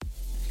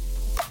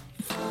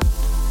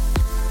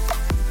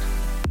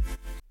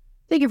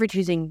Thank you for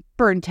choosing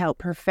Burnt Out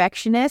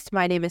Perfectionist.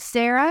 My name is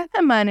Sara.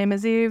 And my name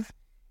is Eve.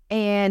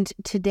 And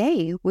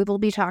today we will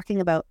be talking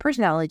about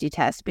personality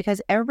tests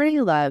because everybody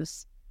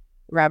loves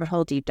rabbit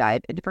hole deep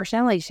dive into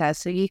personality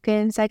tests so you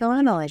can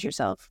psychoanalyze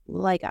yourself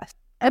like us.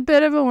 A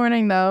bit of a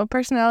warning though,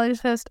 personality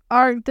tests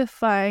aren't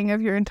defining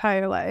of your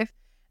entire life.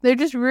 They're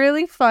just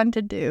really fun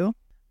to do.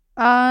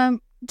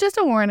 Just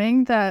a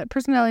warning that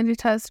personality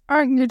tests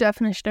aren't your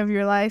definition of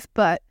your life,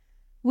 but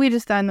we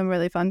just find them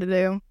really fun to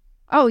do.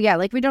 Oh yeah,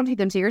 like we don't take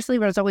them seriously,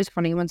 but it's always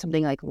funny when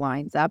something like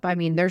lines up. I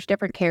mean, there's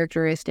different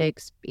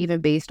characteristics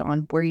even based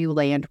on where you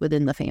land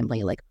within the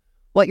family, like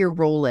what your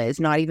role is,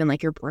 not even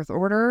like your birth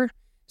order.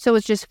 So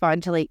it's just fun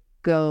to like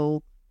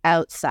go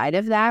outside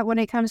of that when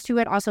it comes to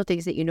it. Also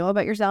things that you know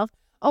about yourself.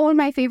 Oh, and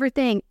my favorite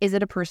thing, is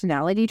it a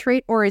personality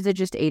trait or is it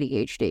just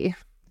ADHD?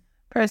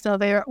 Personal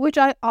favorite, which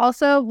I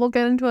also will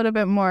get into it a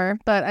bit more,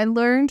 but I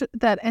learned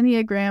that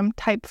Enneagram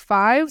type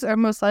 5s are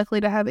most likely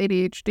to have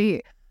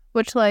ADHD.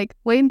 Which, like,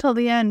 wait until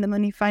the end and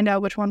then you find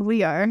out which one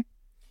we are.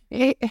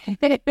 Here's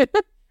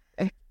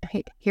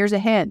a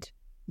hint.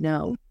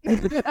 No.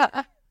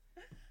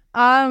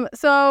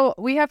 So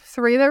we have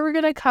 3 that we're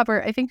going to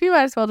cover. I think we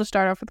might as well just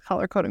start off with the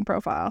color coding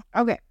profile.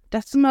 Okay.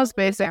 That's the most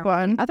basic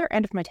one. Other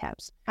end of my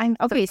tabs.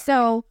 Okay,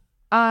 so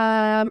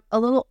a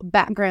little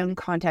background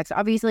context.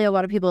 Obviously, a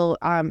lot of people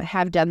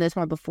have done this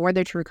one before.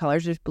 Their true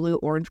colors is blue,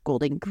 orange,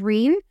 gold, and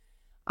green.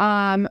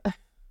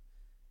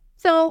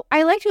 So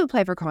I like to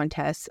apply for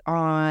contests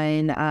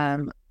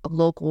on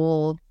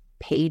local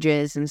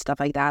pages and stuff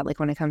like that. Like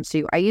when it comes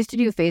to, I used to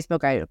do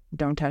Facebook. I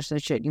don't touch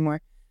that shit anymore.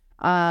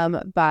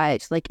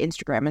 But like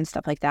Instagram and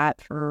stuff like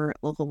that for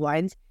local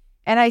ones.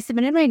 And I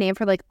submitted my name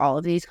for like all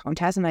of these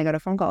contests and I got a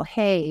phone call.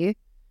 Hey,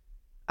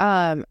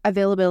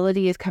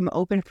 availability has come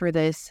open for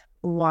this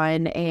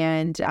one.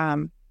 And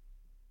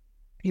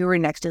you were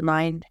next in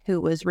line who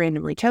was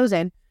randomly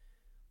chosen.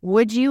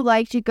 Would you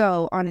like to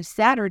go on a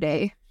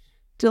Saturday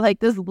to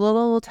like this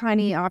little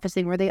tiny office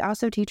thing where they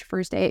also teach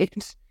first aid?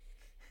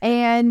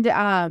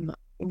 And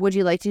would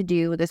you like to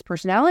do this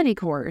personality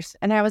course?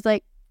 And I was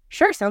like,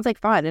 sure, sounds like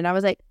fun. And I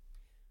was like,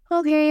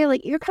 okay,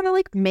 like you're kind of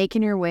like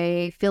making your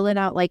way, filling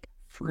out like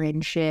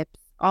friendships,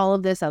 all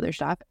of this other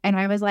stuff. And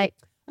I was like,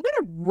 I'm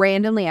going to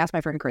randomly ask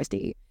my friend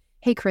Christy,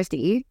 hey,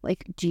 Christy,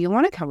 like, do you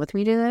want to come with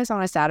me to this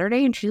on a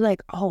Saturday? And she's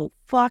like, oh,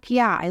 fuck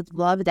yeah, I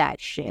love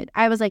that shit.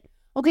 I was like,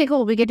 okay,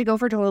 cool. We get to go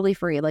for totally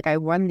free. Like I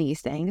won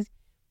these things.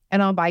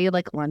 And I'll buy you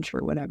like lunch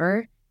or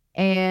whatever.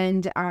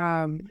 And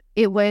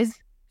it was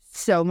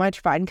so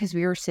much fun because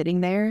we were sitting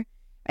there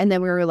and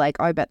then we were like,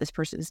 oh, I bet this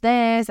person's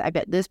this. I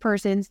bet this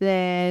person's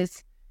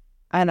this.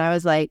 And I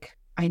was like,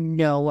 I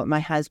know what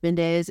my husband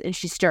is. And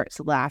she starts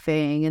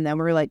laughing. And then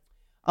we're like,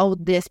 oh,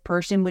 this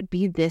person would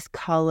be this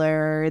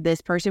color.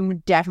 This person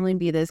would definitely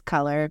be this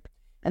color.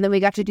 And then we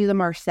got to do them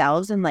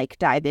ourselves and like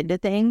dive into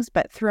things.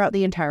 But throughout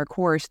the entire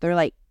course, they're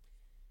like,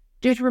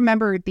 just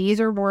remember, these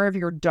are more of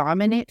your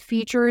dominant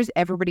features.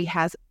 Everybody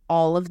has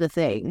all of the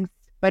things,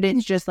 but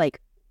it's just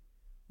like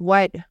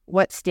what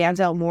stands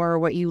out more,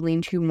 what you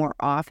lean to more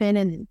often.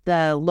 And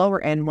the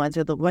lower end ones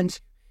are the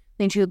ones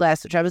lean to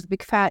less, which I was a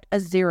big fat a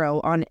 0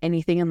 on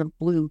anything in the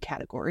blue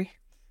category.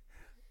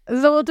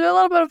 So we'll do a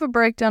little bit of a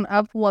breakdown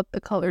of what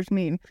the colors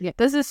mean. Yeah.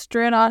 This is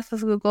straight off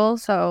of Google,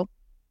 so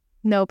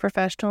no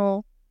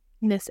professionalness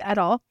at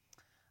all.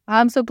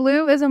 So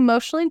blue is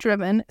emotionally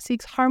driven,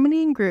 seeks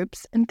harmony in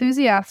groups,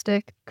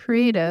 enthusiastic,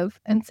 creative,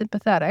 and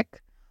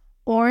sympathetic.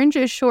 Orange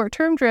is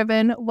short-term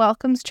driven,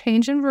 welcomes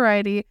change and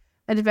variety,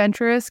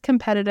 adventurous,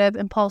 competitive,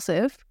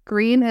 impulsive.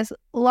 Green is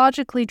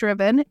logically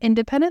driven,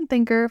 independent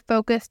thinker,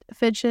 focused,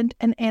 efficient,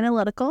 and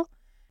analytical.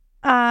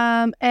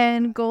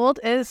 And gold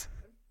is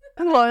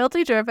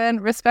loyalty driven,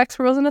 respects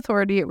rules and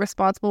authority,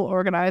 responsible,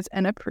 organized,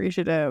 and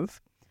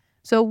appreciative.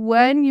 So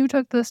when you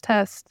took this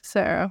test,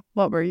 Sara,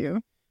 what were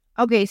you?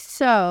 Okay,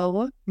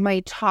 so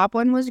my top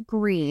one was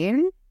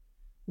green,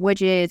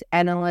 which is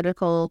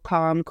analytical,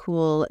 calm,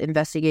 cool,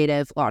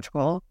 investigative,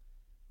 logical.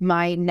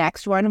 My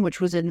next one,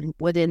 which was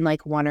within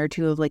like 1 or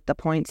 2 of like the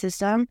point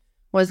system,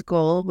 was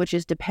gold, which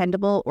is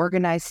dependable,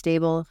 organized,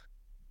 stable,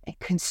 and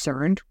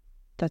concerned.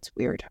 That's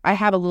weird. I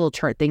have a little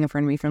chart thing in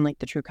front of me from like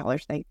the true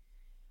colors thing.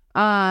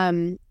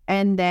 And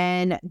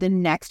then the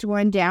next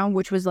one down,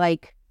 which was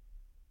like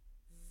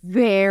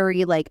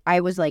very like I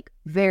was like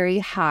very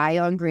high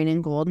on green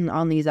and gold, and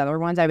on these other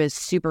ones I was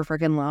super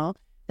freaking low.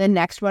 The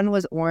next one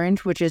was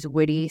orange, which is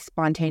witty,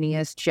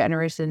 spontaneous,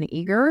 generous, and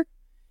eager.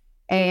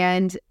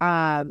 And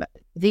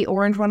the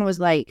orange one was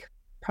like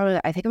probably,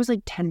 I think it was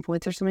like 10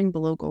 points or something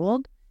below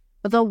gold.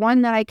 But the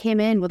one that I came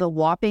in with a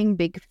whopping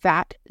big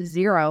fat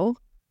 0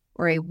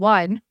 or a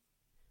 1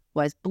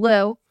 was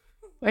blue,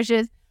 which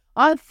is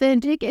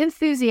authentic,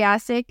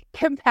 enthusiastic,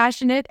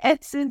 compassionate,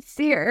 and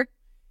sincere.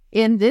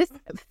 In this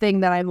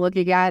thing that I'm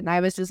looking at, and I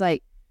was just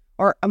like,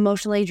 or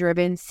emotionally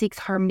driven, seeks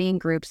harmony in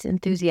groups,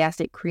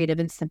 enthusiastic, creative,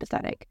 and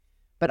sympathetic.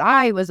 But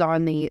I was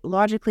on the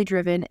logically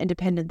driven,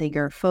 independent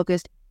thinker,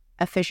 focused,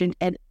 efficient,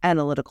 and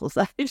analytical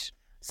side.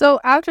 So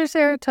after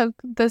Sara took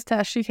this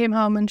test, she came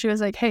home and she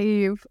was like, hey,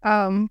 Eve,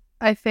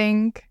 I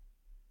think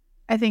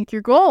I think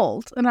you're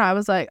gold. And I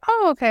was like,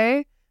 oh,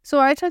 okay. So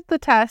I took the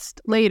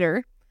test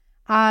later.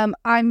 I'm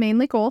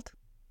mainly gold.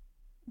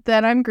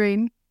 Then I'm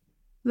green.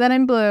 Then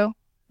I'm blue.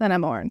 Then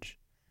I'm orange.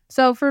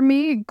 So for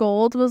me,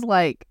 gold was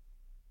like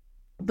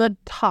the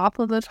top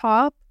of the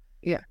top.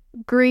 Yeah.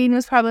 Green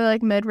was probably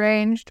like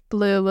mid-ranged.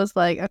 Blue was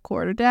like a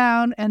quarter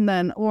down. And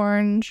then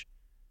orange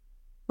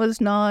was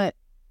not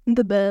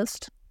the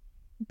best.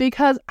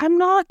 Because I'm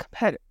not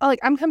competitive. Like,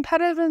 I'm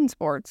competitive in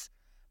sports,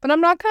 but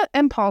I'm not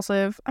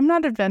impulsive. I'm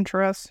not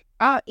adventurous.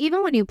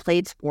 Even when you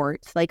played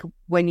sports, like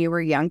when you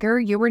were younger,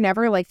 you were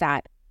never like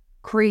that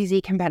crazy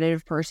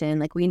competitive person.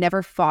 Like, we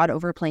never fought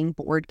over playing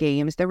board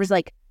games. There was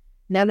like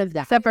none of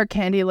that. Except for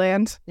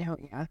Candyland. No,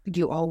 yeah.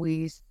 You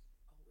always.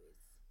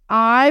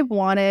 I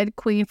wanted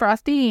Queen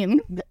Frostine.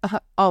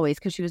 Always,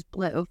 because she was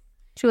blue.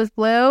 She was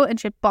blue and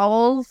she had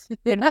balls.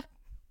 Yeah.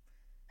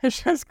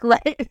 She was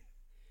great.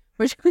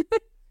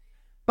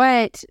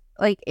 But,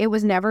 like, it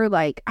was never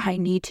like, I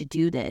need to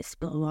do this,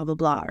 blah, blah, blah,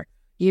 blah.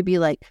 You'd be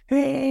like,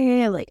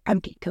 hey, like, I'm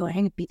going to go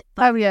hang and beat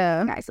the fuck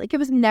guys. Like, it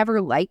was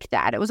never like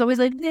that. It was always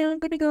like, yeah, I'm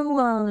going to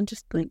go and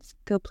just, like,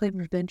 go play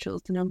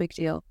Provincials. No big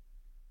deal.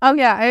 Oh,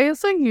 yeah. I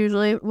was, like,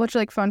 usually, which,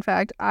 like, fun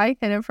fact, I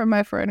hid it from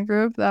my friend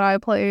group that I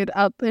played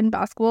up in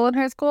basketball in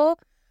high school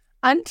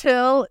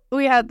until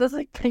we had this,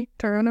 like, big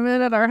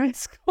tournament at our high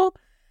school.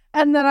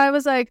 And then I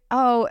was like,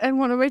 oh, and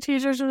one of my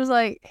teachers was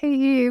like, hey,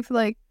 Eve,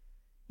 like,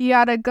 you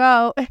gotta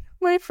go. And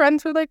my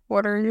friends were like,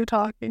 what are you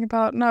talking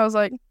about? And I was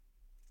like,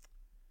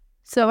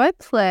 so I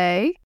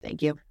play.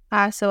 Thank you.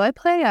 So I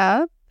play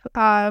up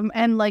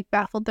and like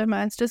baffled their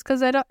minds just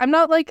because I'm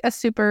not like a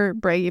super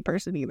braggy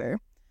person either.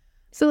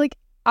 So like,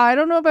 I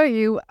don't know about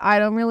you. I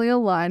don't really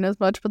align as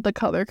much with the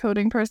color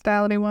coding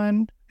personality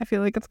one. I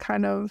feel like it's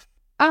kind of.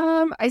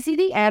 I see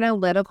the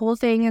analytical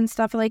thing and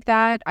stuff like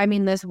that. I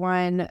mean, this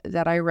one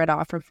that I read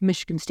off from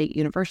Michigan State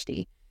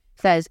University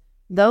says,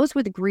 those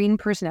with green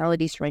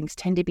personality strengths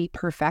tend to be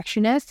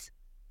perfectionists,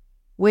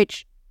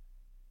 which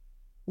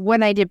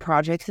when I did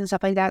projects and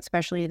stuff like that,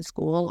 especially in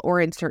school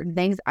or in certain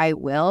things, I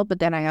will, but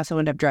then I also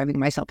end up driving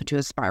myself into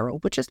a spiral,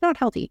 which is not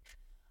healthy.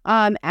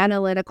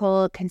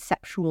 Analytical,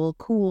 conceptual,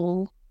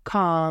 cool,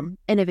 calm,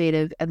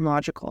 innovative, and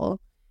logical.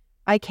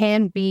 I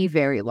can be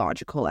very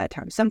logical at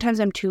times. Sometimes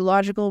I'm too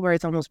logical where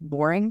it's almost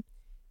boring.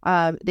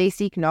 They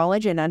seek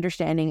knowledge and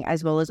understanding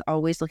as well as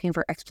always looking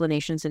for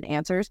explanations and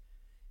answers.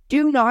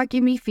 Do not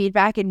give me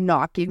feedback and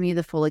not give me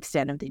the full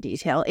extent of the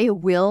detail. It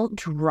will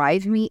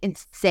drive me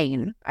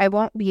insane. I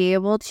won't be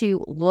able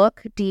to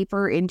look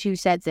deeper into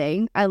said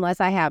thing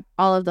unless I have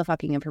all of the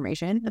fucking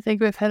information. I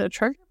think we've hit a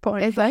trigger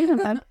point.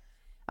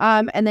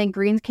 And then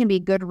greens can be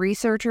good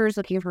researchers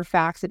looking for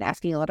facts and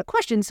asking a lot of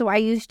questions. So I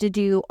used to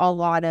do a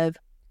lot of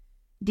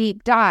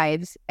deep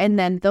dives, and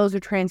then those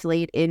would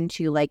translate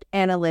into like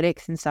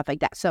analytics and stuff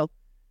like that. So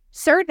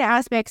certain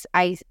aspects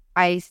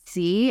I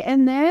see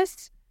in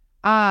this.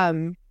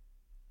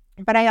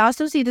 But I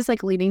also see this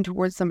like leaning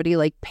towards somebody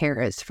like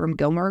Paris from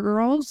Gilmore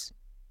Girls.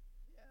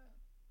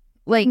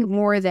 Like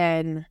more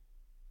than,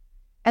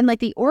 and like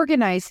the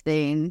organized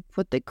thing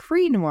with the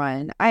green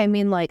one, I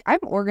mean, like I'm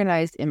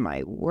organized in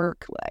my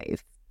work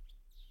life.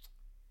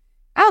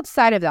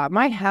 Outside of that,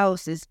 my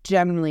house is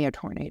generally a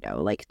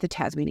tornado. Like the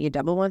Tasmania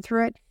Devil went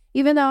through it.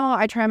 Even though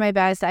I try my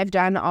best, I've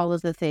done all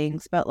of the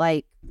things, but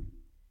like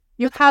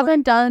you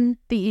haven't done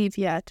the Eve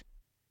yet.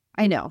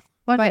 I know.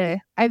 One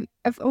day. I've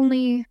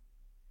only.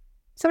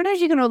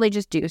 Sometimes you can only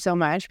just do so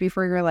much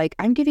before you're like,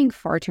 I'm giving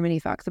far too many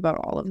fucks about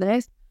all of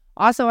this.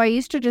 Also, I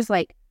used to just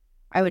like,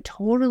 I would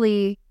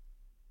totally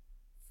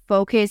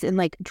focus and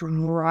like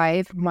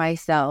drive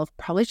myself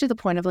probably to the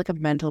point of like a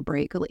mental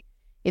break. Like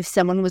if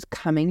someone was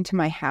coming to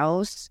my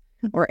house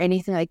or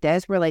anything like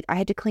this, where like I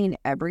had to clean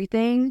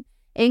everything,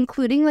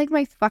 including like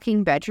my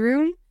fucking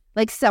bedroom.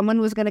 Like someone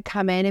was going to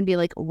come in and be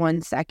like,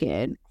 1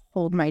 second,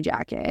 hold my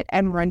jacket,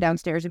 and run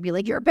downstairs and be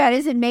like, your bed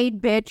isn't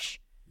made, bitch.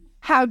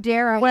 How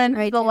dare I? When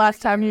the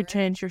last time you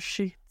changed your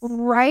sheets?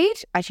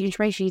 Right? I change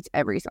my sheets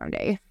every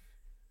Sunday.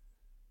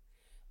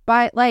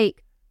 But,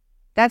 like,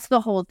 that's the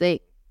whole thing.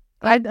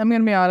 I'm going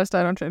to be honest,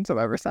 I don't change them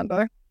every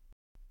Sunday.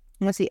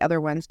 What's the other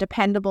ones?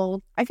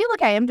 Dependable. I feel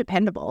like I am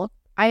dependable.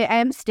 I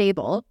am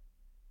stable.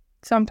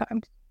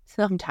 Sometimes.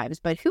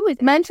 But who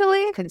is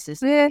mentally?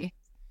 Consistently.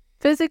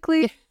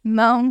 Physically?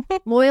 No.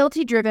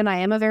 Loyalty driven. I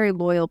am a very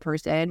loyal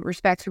person.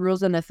 Respects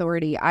rules and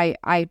authority.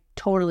 I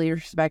totally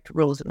respect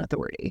rules and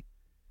authority.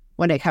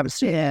 When it comes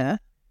to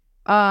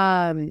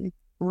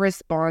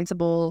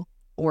responsible,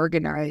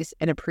 organized,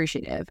 and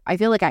appreciative. I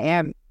feel like I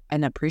am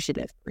an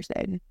appreciative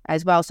person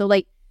as well. So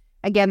like,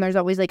 again, there's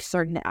always like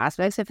certain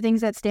aspects of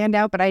things that stand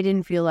out, but I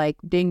didn't feel like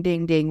ding,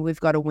 ding, ding, we've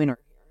got a winner.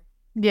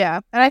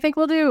 Yeah. And I think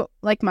we'll do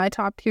like my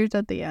top tiers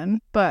at the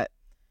end. But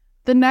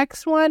the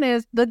next one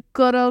is the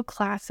good old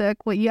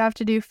classic, what you have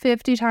to do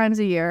 50 times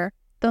a year,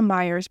 the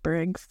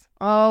Myers-Briggs.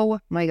 Oh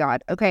my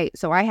God. Okay,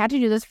 so I had to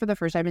do this for the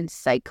first time in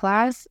psych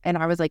class, and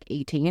I was like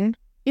 18.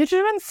 You should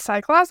have been in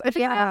psych class? I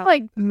think I was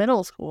like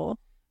middle school.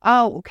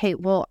 Oh, okay.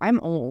 Well, I'm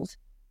old.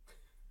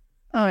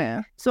 Oh,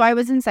 yeah. So I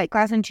was in psych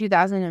class in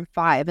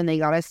 2005 and they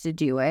got us to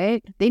do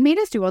it. They made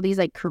us do all these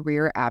like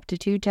career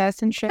aptitude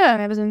tests and shit when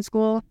I was in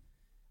school.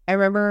 I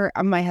remember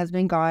my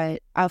husband got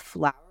a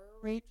flower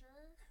arranger.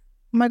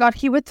 Oh my God,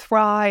 he would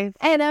thrive.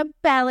 And a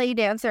ballet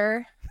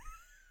dancer.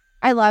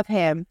 I love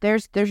him.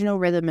 There's no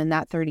rhythm in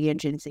that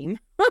 30-inch inseam.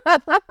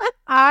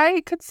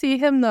 I could see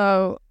him,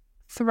 though,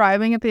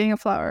 thriving at being a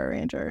flower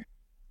arranger.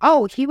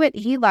 Oh,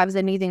 he loves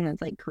anything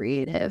that's like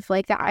creative.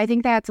 Like that, I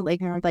think that's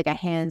like more of like a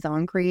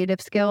hands-on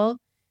creative skill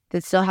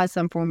that still has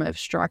some form of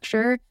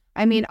structure.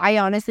 I mean, I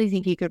honestly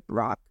think he could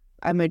rock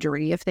a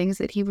majority of things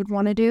that he would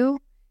want to do.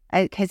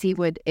 Because he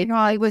would, it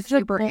was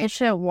super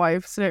bullshit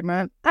wife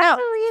statement. I don't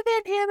believe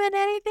in him and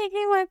anything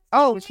he wants.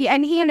 Oh,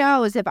 he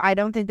knows if I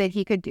don't think that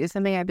he could do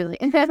something, I'd be like,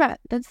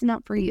 that's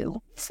not for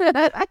you. So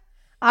a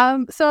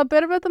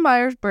bit about the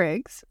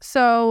Myers-Briggs.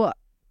 So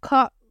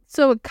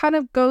it kind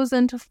of goes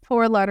into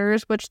 4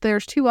 letters, which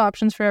there's 2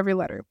 options for every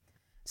letter.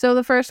 So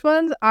the first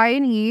one's I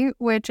and E,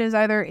 which is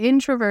either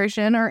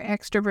introversion or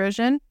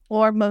extroversion,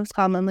 or most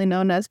commonly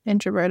known as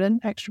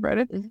introverted,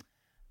 extroverted. Mm-hmm.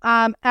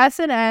 S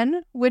and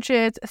N, which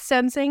is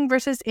sensing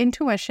versus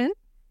intuition.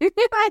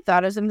 I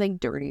thought of something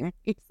dirty.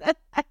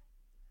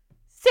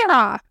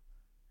 Sarah.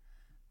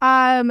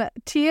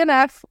 T and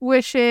F,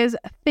 which is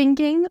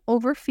thinking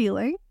over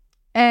feeling,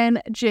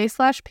 and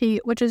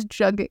J/P, which is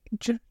judging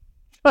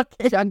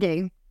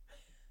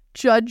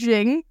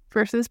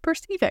versus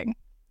perceiving.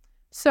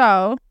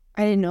 So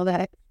I didn't know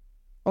that,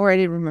 or I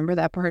didn't remember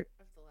that part.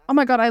 Oh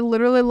my God, I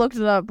literally looked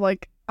it up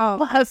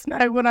last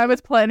night when I was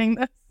planning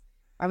this.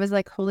 I was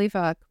like, holy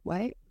fuck,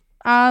 what?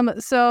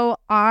 So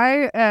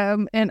I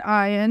am an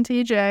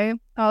INTJ,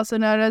 also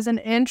known as an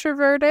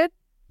introverted,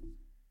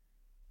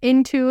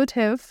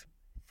 intuitive,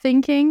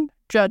 thinking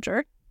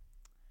judger,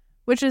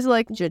 which is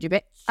like judgy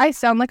bitch. I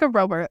sound like a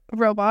robot. A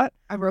robot.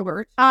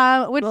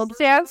 Which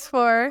stands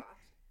for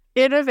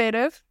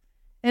innovative,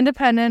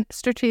 independent,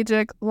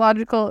 strategic,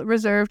 logical,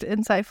 reserved,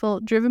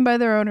 insightful, driven by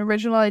their own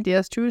original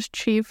ideas to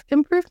achieve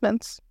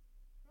improvements.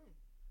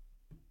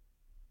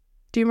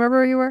 Do you remember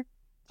where you were?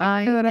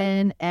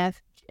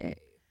 INFJ.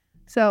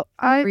 So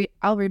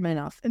I'll read mine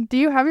off. Do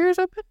you have yours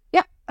open?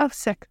 Yeah. Oh,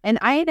 sick. An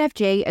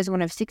INFJ is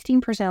one of 16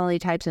 personality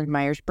types in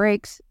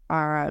Myers-Briggs,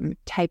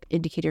 type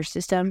indicator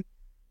system.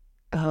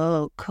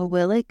 Oh,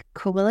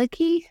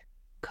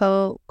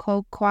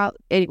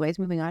 anyways,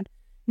 moving on.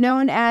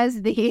 Known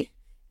as the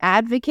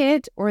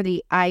advocate or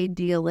the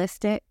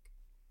idealistic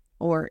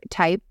or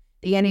type.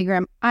 The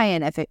Enneagram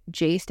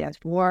INFJ stands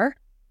for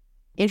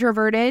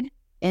introverted,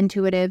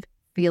 intuitive,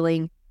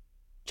 feeling,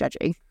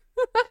 judging.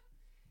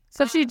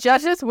 So she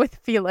judges with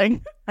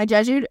feeling. I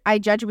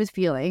judge with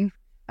feeling.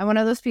 I'm one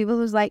of those people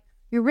who's like,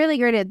 you're really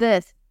great at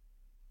this,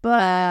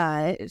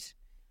 but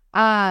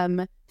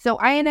so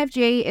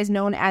INFJ is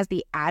known as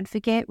the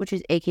advocate, which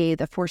is aka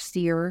the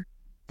foreseer,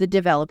 the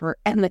developer,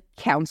 and the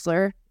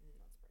counselor.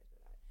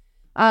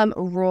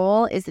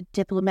 Role is a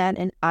diplomat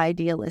and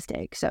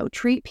idealistic. So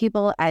treat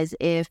people as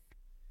if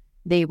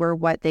they were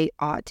what they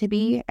ought to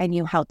be, and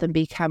you help them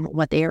become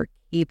what they are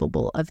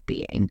capable of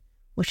being,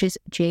 which is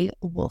J.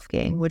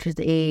 Wolfgang, which is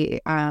a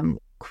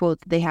quote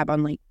that they have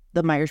on like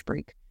the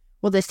Myers-Briggs,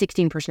 the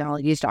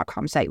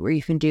 16personalities.com site where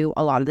you can do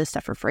a lot of this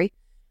stuff for free.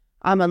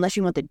 Unless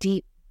you want the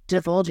deep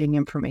divulging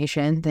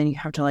information, then you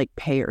have to like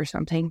pay or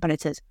something. But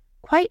it says,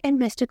 quite and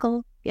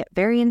mystical, yet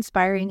very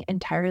inspiring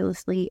and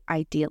tirelessly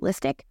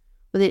idealistic,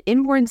 with an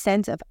inborn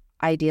sense of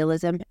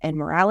idealism and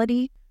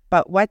morality.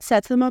 But what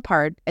sets them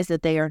apart is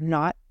that they are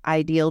not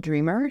ideal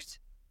dreamers,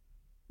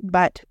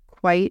 but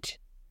quite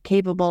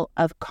capable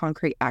of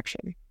concrete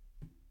action.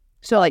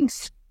 So like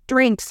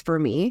strengths for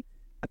me,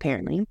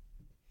 apparently: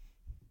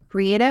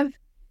 creative,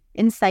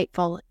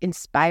 insightful,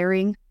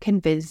 inspiring,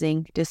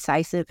 convincing,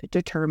 decisive,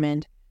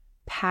 determined,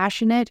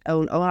 passionate,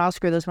 I'll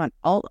screw this one,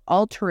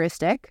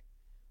 altruistic.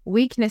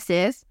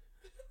 Weaknesses: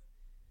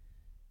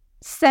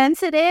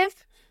 sensitive,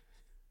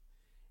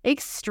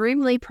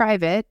 extremely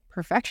private,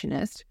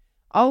 perfectionist,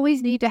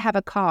 always need to have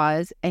a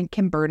cause, and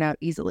can burn out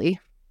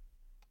easily.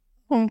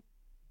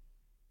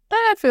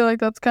 I feel like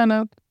that's kind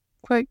of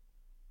quite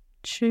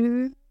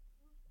true.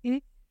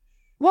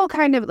 Well,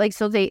 kind of like,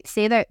 so they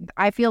say that,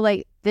 I feel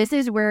like this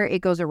is where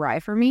it goes awry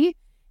for me,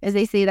 is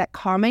they say that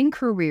common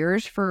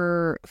careers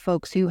for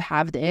folks who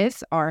have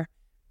this are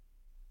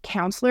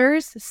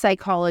counselors,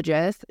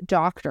 psychologists,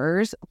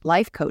 doctors,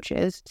 life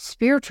coaches,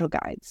 spiritual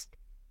guides.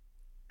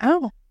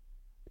 Oh.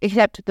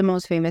 Except the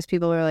most famous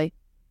people are like,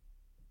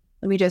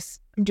 I'm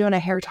doing a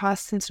hair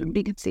toss since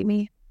nobody can see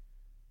me.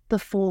 The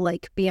full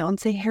like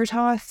Beyonce hair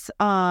toss.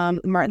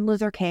 Martin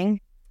Luther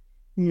King,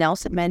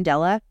 Nelson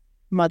Mandela,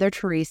 Mother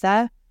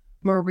Teresa,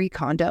 Marie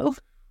Kondo,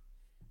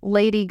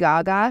 Lady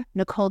Gaga,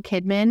 Nicole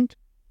Kidman,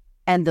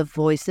 and the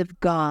voice of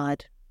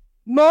God,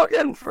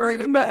 Morgan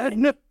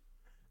Freeman.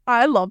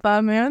 I love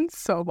that man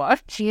so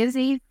much. She is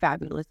a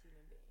fabulous.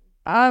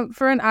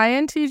 For an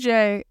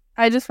INTJ,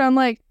 I just found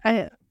like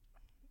a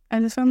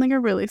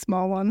really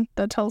small one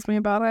that tells me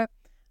about it.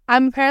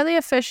 I'm apparently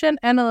efficient,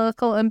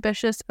 analytical,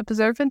 ambitious,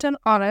 observant, and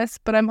honest,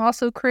 but I'm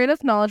also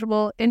creative,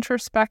 knowledgeable,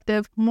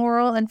 introspective,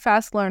 moral, and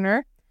fast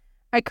learner.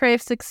 I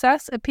crave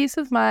success, a peace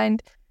of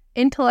mind,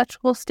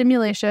 intellectual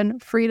stimulation,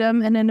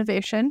 freedom, and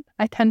innovation.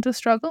 I tend to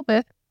struggle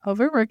with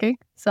overworking,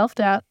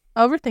 self-doubt,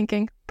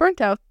 overthinking,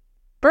 burnout,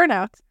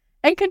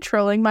 and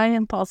controlling my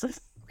impulses.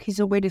 Okay,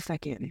 so wait a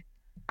second.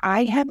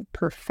 I have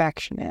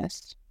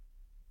perfectionist,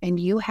 and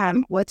you have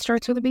what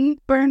starts with a B?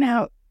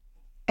 Burnout.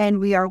 And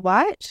we are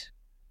what?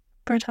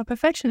 Burnt Out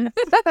Perfectionist.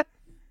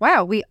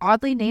 Wow, we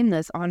oddly named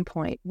this on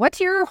point. What's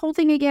your whole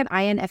thing again?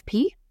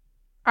 INFP?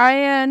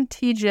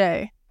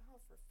 INTJ.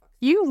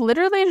 You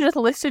literally just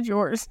listed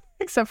yours,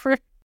 except for...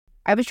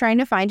 I was trying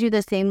to find you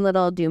the same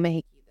little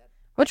doohickey.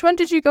 Which one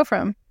did you go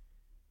from?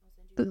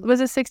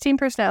 Was it 16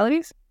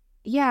 personalities?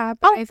 Yeah,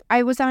 but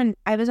I was on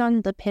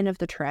the pin of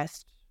the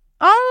trust.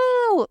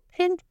 Oh,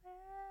 Pinterest.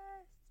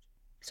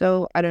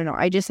 So I don't know.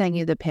 I just sent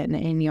you the pin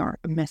in your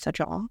message.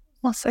 All.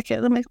 One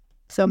second. Let me.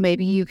 So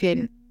maybe you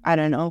can, I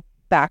don't know,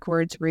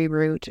 backwards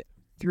reroute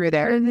through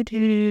there.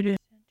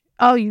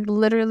 Oh, you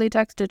literally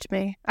texted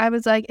me. I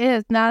was like, it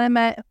is not in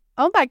my...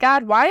 Oh my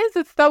God, why is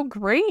it so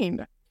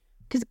green?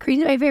 Because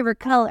green is my favorite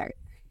color.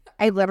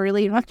 I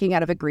literally am looking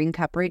out of a green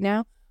cup right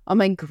now on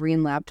my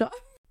green laptop.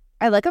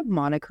 I like a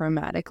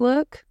monochromatic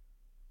look.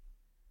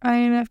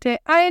 INFJ.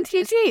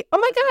 INTJ. Oh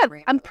my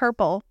God, I'm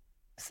purple.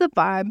 It's the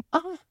vibe.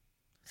 Oh,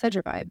 such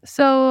a vibe.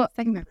 So,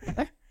 Second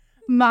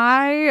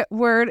my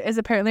word is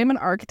apparently I'm an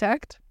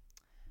architect.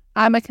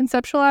 I'm a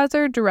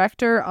conceptualizer,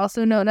 director,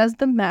 also known as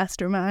the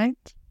mastermind.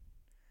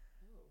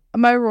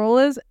 My role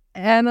is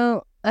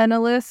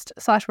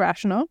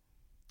analyst/rational.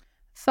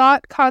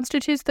 Thought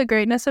constitutes the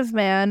greatness of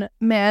man.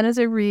 Man is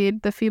a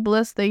reed, the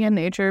feeblest thing in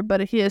nature,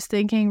 but he is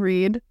thinking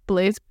reed.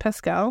 Blaise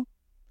Pascal.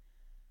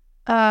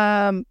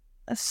 That's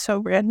so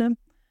random.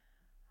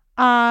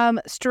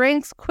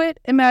 Strengths, quit,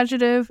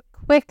 imaginative,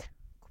 quit.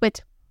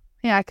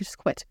 Yeah, I could just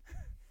quit.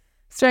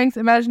 Strengths,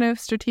 imaginative,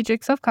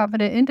 strategic,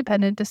 self-confident,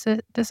 independent,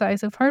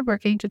 decisive,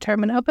 hardworking,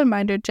 determined,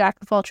 open-minded, jack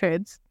of all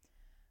trades.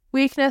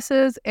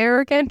 Weaknesses,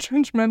 arrogant,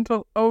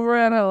 judgmental,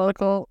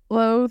 over-analytical,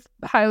 loathe,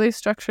 highly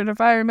structured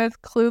environments,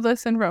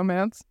 clueless in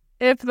romance.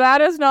 If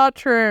that is not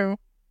true.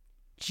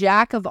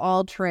 Jack of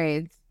all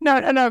trades.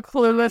 No,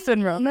 clueless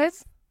in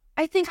romance.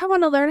 I think I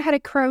want to learn how to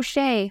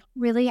crochet.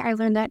 Really? I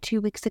learned that 2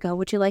 weeks ago.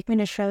 Would you like me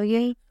to show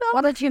you? No.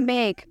 What did you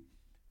make?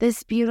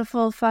 This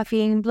beautiful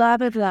fucking blah,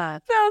 blah, blah.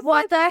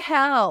 What the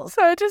hell?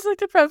 So I just like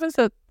to preface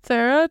that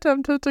Sarah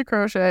attempted to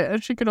crochet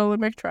and she could only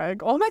make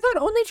triangles. Oh my God,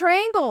 only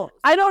triangles.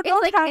 I don't know.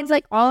 It's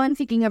like all I'm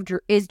thinking of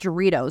is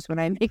Doritos when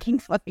I'm making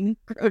fucking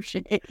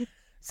crochet.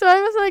 So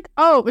I was like,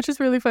 oh, which is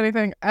a really funny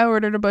thing. I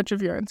ordered a bunch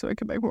of yarn so I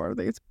could make more of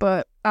these.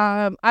 But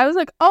I was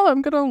like, oh,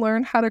 I'm going to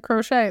learn how to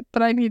crochet.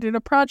 But I needed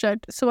a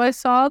project. So I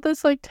saw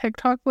this like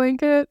TikTok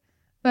blanket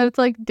that it's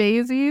like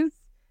daisies.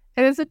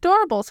 And it's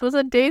adorable. So it's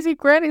a daisy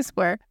granny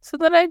square. So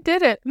then I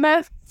did it. And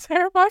then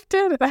Sarah walked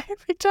in and I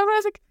reached out and I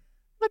was like,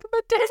 look at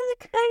the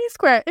daisy granny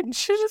square. And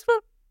she just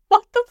went,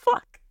 what the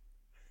fuck?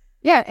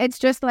 Yeah, it's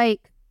just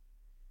like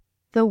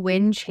the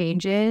wind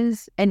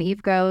changes and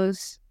Eve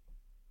goes,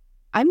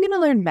 I'm going to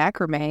learn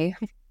macrame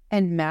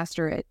and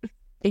master it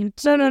in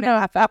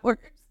 2.5 hours.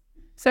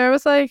 Sarah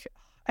was like,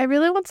 I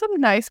really want some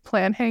nice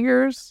plant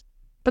hangers,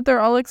 but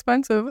they're all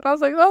expensive. And I was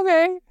like,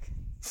 okay.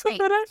 So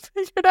then I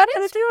figured out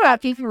how to do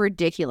it. It's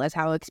ridiculous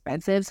how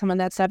expensive some of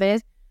that stuff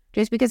is.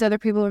 Just because other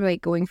people are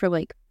like going for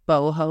like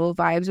boho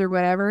vibes or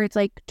whatever, it's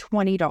like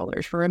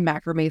 $20 for a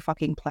macrame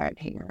fucking plant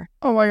hanger.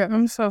 Oh my God,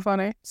 I'm so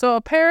funny. So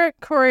apparent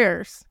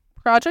careers: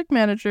 project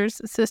managers,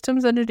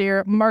 systems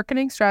engineer,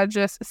 marketing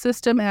strategist,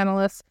 system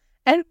analyst,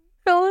 and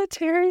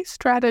military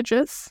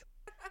strategists.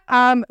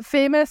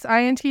 Famous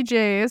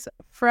INTJs: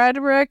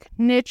 Frederick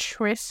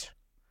Nietzsche,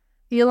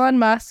 Elon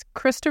Musk,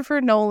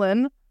 Christopher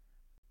Nolan.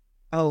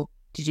 Oh,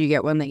 did you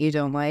get one that you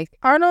don't like?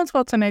 Arnold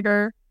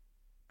Schwarzenegger,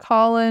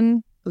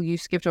 Colin. Oh, you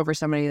skipped over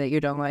somebody that you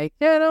don't like.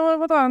 Yeah, no,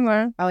 what's on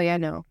there? Oh, yeah,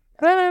 no.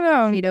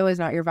 No. Tito is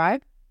not your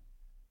vibe?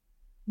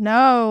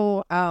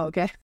 No. Oh,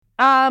 okay.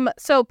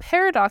 So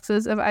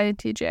paradoxes of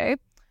INTJ.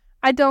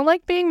 I don't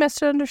like being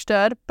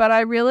misunderstood, but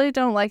I really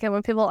don't like it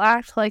when people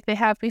act like they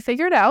have me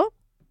figured out.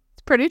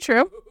 It's pretty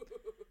true.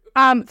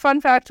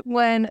 Fun fact,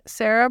 when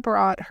Sarah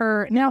brought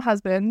her now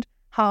husband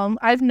home,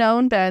 I've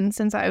known Ben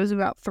since I was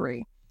about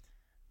 3.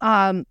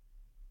 And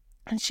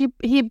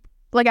he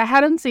I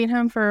hadn't seen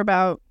him for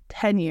about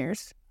 10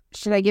 years.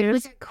 Should I give you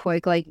like a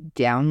quick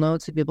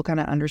download so people kind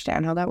of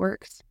understand how that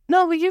works?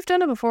 No, but you've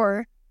done it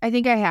before. I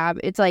think I have.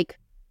 It's like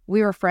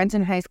we were friends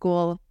in high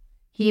school.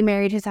 He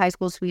married his high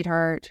school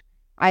sweetheart.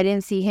 I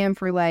didn't see him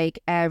for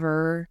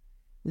ever.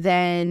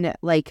 Then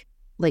like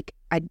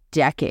a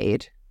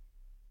decade.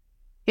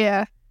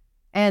 Yeah.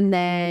 And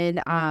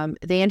then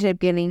they ended up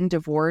getting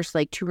divorced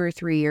 2 or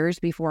 3 years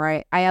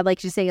before I had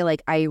to say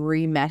I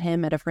re-met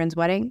him at a friend's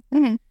wedding.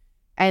 Mm-hmm.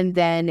 And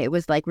then it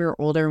was we were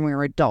older and we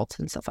were adults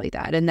and stuff like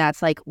that. And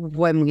that's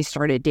when we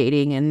started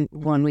dating and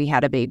when we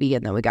had a baby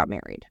and then we got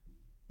married.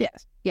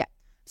 Yes. Yeah.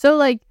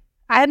 So I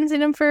hadn't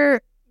seen him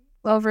for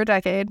over a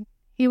decade.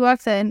 he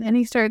walks in and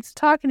he starts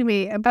talking to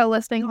me about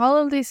listing all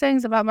of these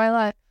things about my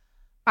life.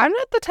 I'm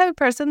not the type of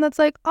person that's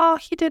like, oh,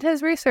 he did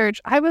his research.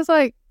 I was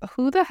like,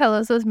 who the hell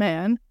is this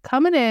man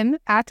coming in,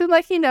 acting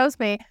like he knows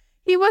me?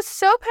 He was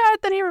so bad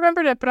that he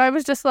remembered it, but I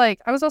was just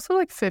like, I was also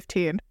like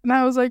 15. And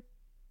I was like,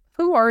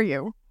 who are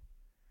you?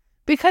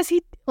 Because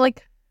he,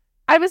 like,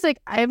 I was like,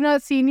 I have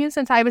not seen you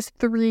since I was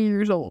 3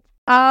 years old.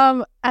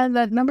 And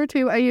then number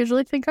 2, I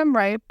usually think I'm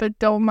right, but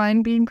don't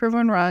mind being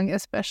proven wrong,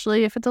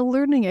 especially if it's a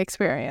learning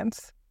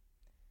experience.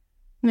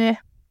 Meh.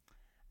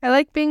 I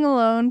like being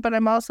alone, but I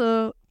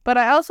also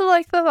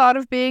like the thought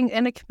of being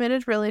in a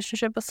committed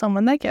relationship with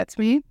someone that gets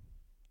me.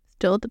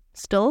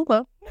 Still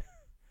alone.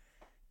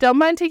 Don't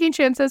mind taking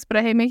chances, but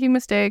I hate making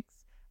mistakes.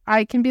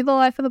 I can be the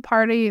life of the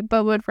party,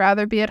 but would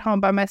rather be at home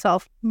by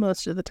myself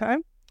most of the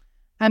time.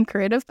 I'm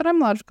creative, but I'm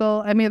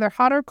logical. I'm either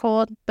hot or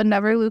cold, but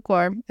never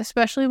lukewarm,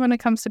 especially when it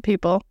comes to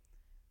people.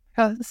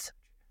 Because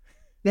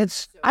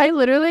I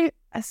literally,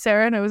 as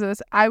Sarah knows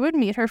this, I would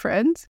meet her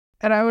friends,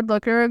 and I would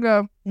look at her and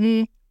go,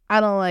 I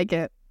don't like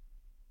it.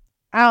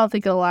 I don't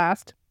think it'll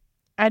last.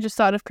 I just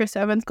thought of Chris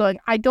Evans going,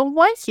 I don't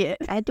like it.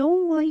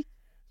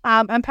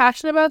 I'm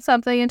passionate about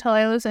something until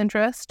I lose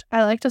interest.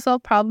 I like to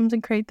solve problems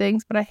and create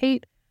things, but I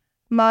hate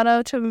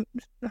monotony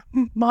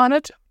of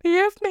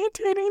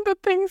maintaining the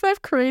things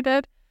I've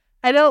created.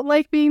 I don't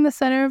like being the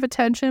center of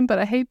attention, but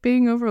I hate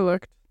being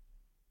overlooked.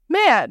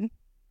 Man,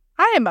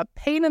 I am a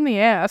pain in the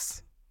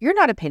ass. You're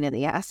not a pain in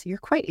the ass. You're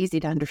quite easy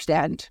to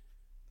understand.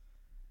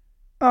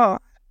 Oh,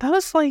 that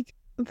was like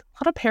a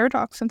lot of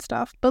paradox and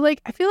stuff. But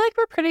like, I feel like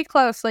we're pretty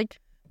close. Like,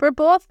 we're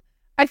both,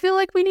 I feel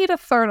like we need a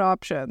third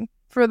option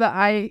for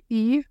the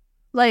IE.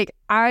 Like,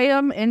 I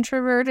am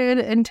introverted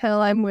until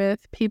I'm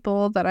with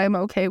people that I'm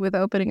okay with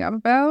opening up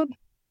about.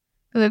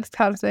 It's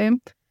kind of the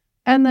same.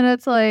 And then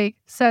it's like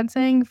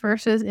sensing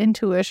versus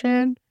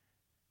intuition.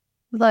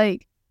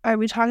 Like, are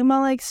we talking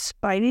about like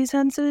spidey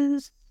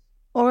senses?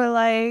 Or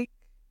like,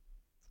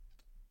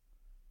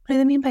 what do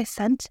they mean by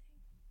sensing?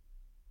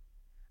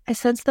 I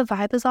sense the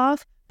vibe is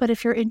off, but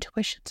if your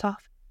intuition's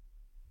off.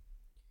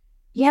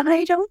 Yeah,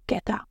 I don't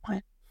get that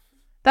one.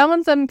 That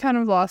one's I'm kind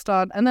of lost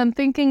on. And then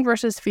thinking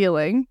versus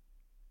feeling.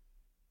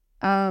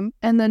 And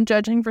then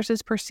judging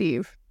versus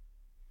perceive.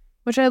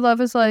 Which I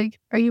love is like,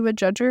 are you a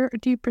judger or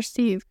do you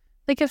perceive?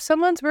 Like, if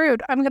someone's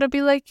rude, I'm going to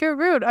be like, you're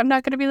rude. I'm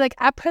not going to be like,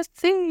 I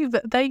perceive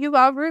that you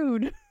are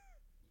rude.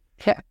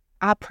 Yeah,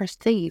 I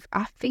perceive.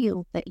 I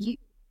feel that you...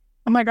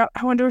 Oh my God,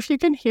 I wonder if you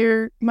can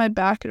hear my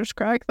back just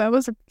crack. That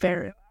was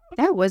very loud.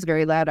 That was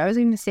very loud. I was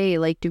going to say,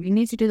 like, do we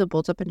need to do the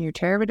bolts up in your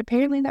chair? But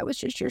apparently that was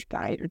just your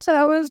spine.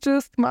 That was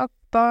just my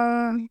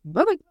spine.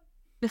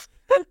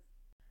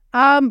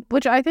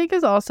 Which I think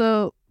is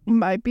also...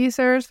 might be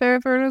Sarah's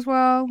favorite as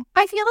well.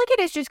 I feel like it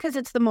is just because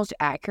it's the most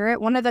accurate.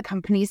 One of the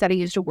companies that I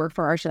used to work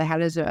for actually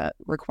had as a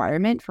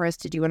requirement for us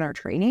to do in our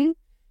training.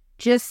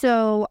 Just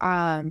so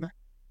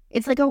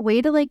it's like a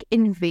way to like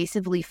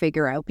invasively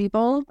figure out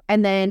people.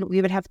 And then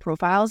we would have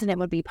profiles and it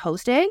would be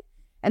posted.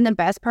 And the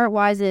best part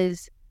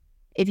is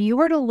if you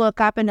were to look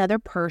up another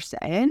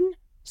person,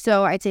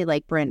 so I'd say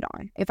like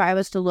Brendan, if I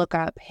was to look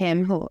up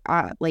him who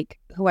I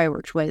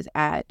worked with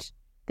at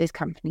this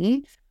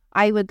company,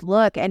 I would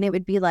look and it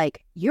would be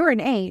like, you're an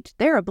 8,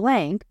 they're a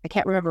blank. I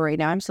can't remember right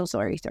now. I'm so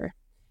sorry, sir.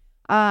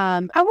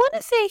 I want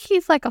to say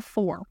he's like a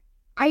 4.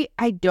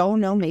 I don't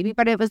know, maybe,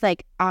 but it was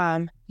like,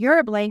 you're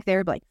a blank, they're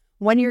a blank.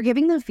 When you're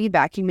giving them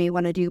feedback, you may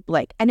want to do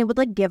blank. And it would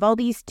like give all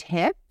these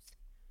tips.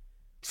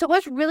 So it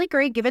was really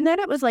great, given that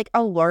it was like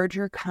a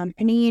larger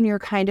company and you're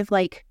kind of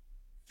like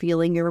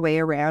feeling your way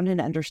around and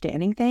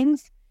understanding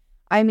things.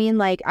 I mean,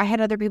 like I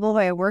had other people who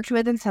I worked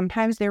with and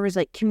sometimes there was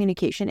like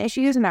communication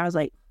issues and I was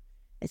like,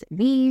 is it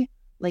me?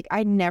 Like,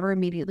 I never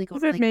immediately go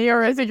is to, it me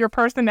or is it your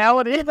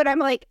personality? But I'm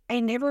like, I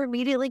never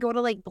immediately go to,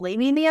 like,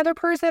 blaming the other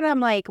person. I'm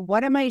like,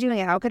 what am I doing?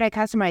 How could I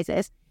customize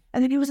this?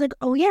 And then he was like,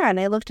 oh, yeah. And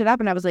I looked it up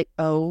and I was like,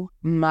 oh,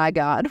 my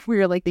God.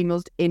 We're, like, the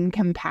most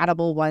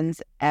incompatible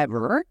ones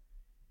ever.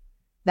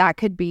 That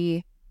could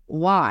be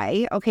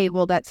why. Okay,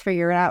 well, let's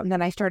figure it out. And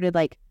then I started,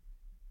 like,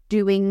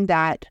 doing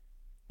that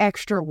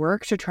extra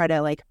work to try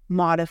to, like,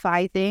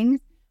 modify things.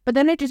 But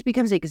then it just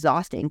becomes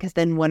exhausting because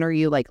then when are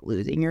you like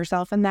losing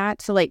yourself in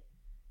that? So like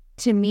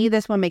to me,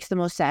 this one makes the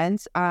most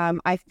sense.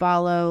 I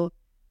follow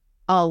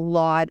a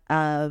lot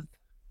of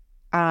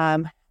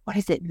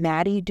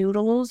Maddie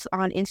Doodles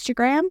on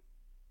Instagram.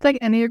 It's like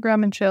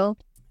Enneagram and chill.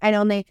 I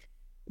know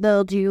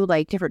they'll do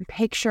like different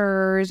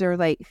pictures or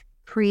like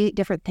create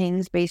different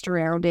things based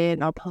around it,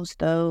 and I'll post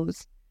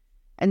those.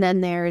 And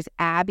then there's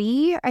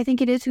Abby, I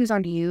think it is, who's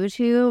on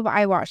YouTube.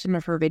 I watch some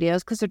of her videos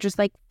because they're just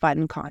like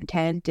fun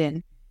content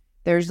and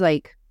there's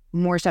like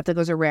more stuff that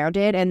goes around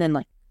it. And then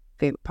like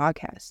favorite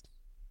podcast,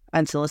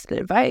 Unsolicited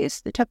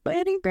Advice. They talk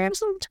about Enneagram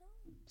sometimes.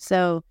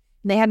 So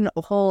they had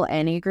a whole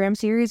Enneagram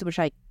series, which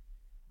I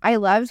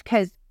loved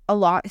because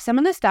some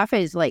of the stuff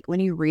is like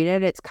when you read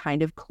it, it's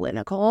kind of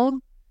clinical.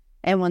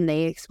 And when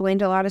they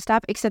explained a lot of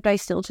stuff, except I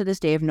still to this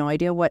day have no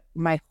idea what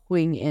my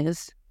thing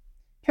is.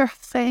 Your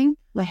thing?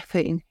 My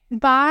thing.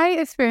 My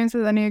experience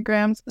with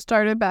Enneagrams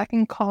started back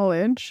in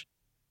college.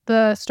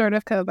 the start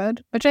of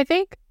COVID, which I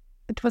think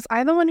was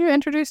I the one who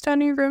introduced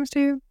Enneagrams to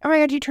you? Oh my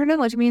God, you turned and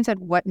looked at me and said,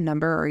 "What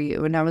number are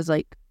you?" And I was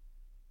like,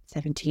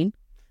 17.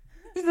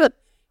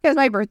 Because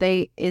my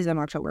birthday is in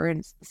October and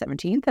it's the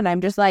 17th. And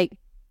I'm just like,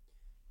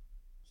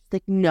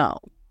 no.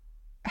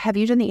 Have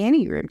you done the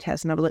Enneagram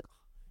test? And I was like,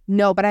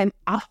 no, but I'm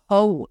a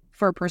hoe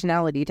for a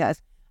personality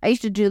test. I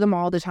used to do them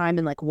all the time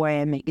in like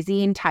YM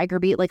Magazine, Tiger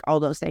Beat, like all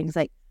those things.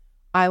 Like,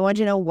 I wanted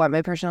to know what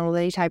my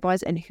personality type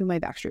was and who my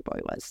Backstreet Boy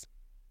was.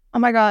 Oh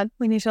my God,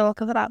 we need to look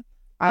that up.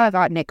 I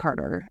got Nick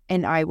Carter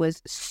and I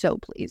was so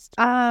pleased.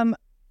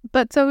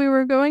 But so we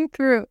were going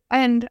through,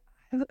 and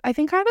I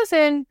think I was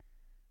in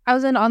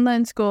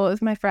online school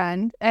with my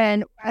friend,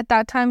 and at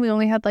that time we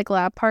only had like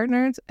lab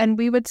partners, and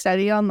we would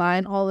study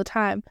online all the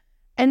time.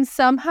 And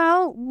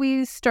somehow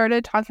we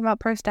started talking about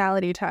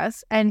personality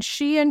tests, and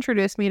she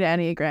introduced me to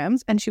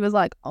Enneagrams, and she was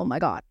like, "Oh my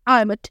God,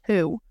 I'm a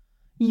 2.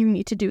 You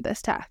need to do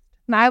this test."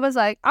 And I was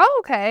like,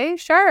 "Oh, okay,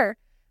 sure."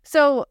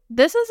 So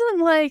this isn't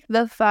like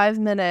the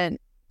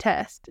 5-minute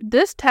test.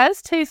 This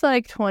test takes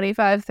like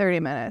 25, 30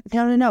 minutes.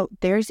 No.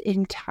 There's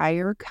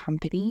entire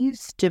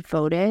companies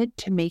devoted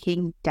to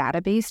making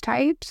database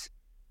types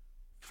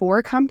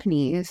for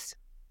companies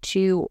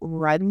to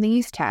run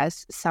these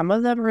tests. Some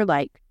of them are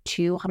like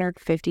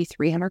 250,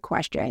 300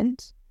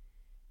 questions.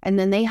 And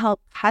then they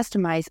help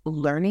customize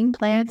learning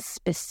plans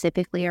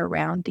specifically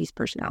around these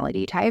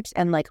personality types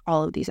and like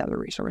all of these other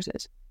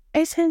resources.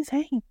 It's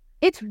insane.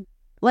 It's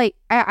like,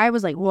 I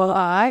was like,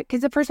 what?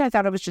 Because at first I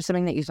thought it was just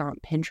something that you saw on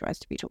Pinterest,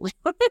 to be totally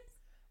honest.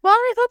 Well,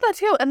 I thought that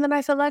too. And then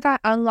I felt like I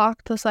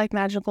unlocked this like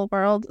magical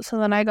world. So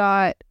then I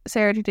got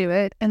Sarah to do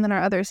it, and then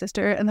our other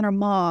sister, and then our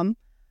mom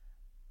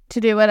to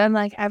do it. And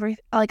like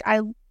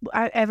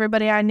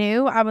everybody I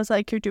knew, I was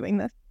like, "You're doing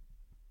this."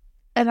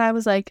 And I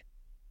was like,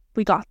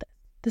 "We got this.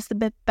 This is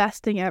the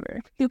best thing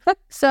ever."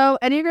 So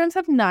Enneagrams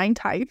have 9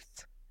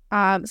 types.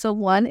 So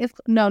 1 is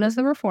known as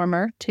the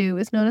reformer, 2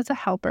 is known as a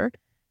helper,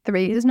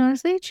 3 is known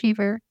as the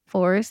achiever,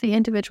 4 is the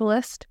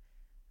individualist,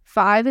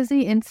 5 is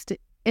the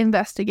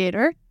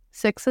investigator,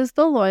 6 is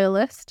the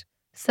loyalist,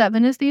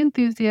 7 is the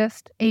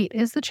enthusiast, 8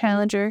 is the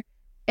challenger,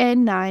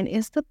 and 9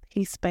 is the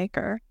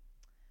peacemaker.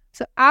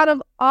 So out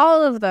of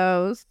all of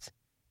those,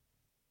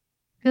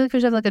 I feel like we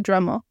should have like a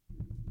drum roll.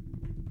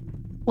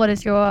 What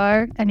is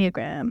your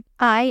Enneagram?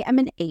 I am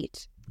an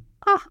 8.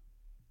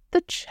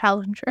 The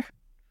challenger.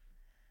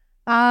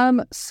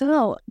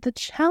 So the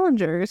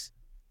challengers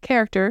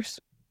characters,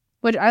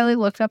 which I like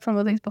looked up some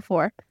of these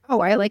before.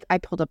 Oh, I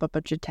pulled up a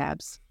bunch of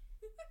tabs.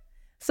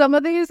 Some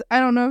of these, I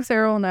don't know if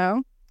Sarah will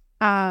know.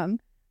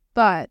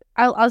 But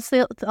I'll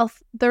say,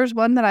 there's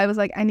one that I was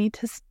like, I need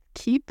to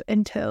keep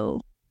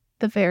until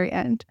the very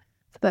end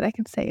so that I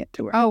can say it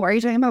to her. Oh, are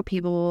you talking about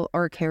people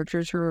or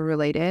characters who are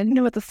related?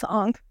 No, it's a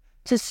song.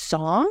 It's a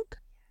song?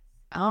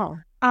 Oh.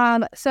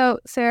 So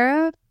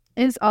Sarah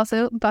is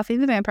also Buffy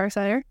the Vampire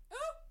Slayer.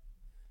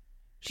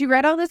 She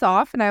read all this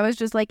off, and I was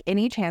just like,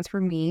 any chance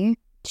for me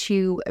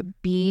to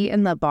be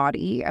in the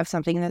body of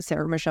something that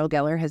Sarah Michelle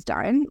Gellar has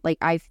done? Like,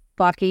 I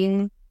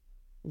fucking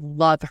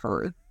love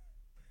her.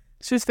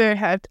 She's very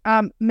hyped.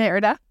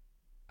 Merida.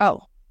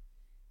 Oh.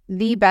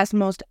 The best,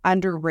 most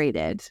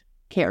underrated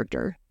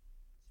character.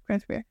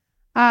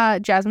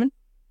 Jasmine.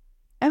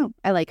 Oh,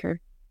 I like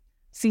her.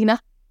 Xena.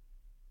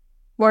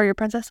 Warrior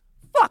Princess.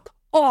 Fuck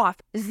off,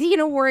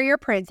 Xena Warrior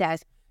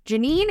Princess.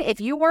 Janine,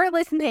 if you were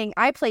listening,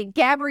 I played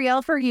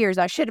Gabrielle for years.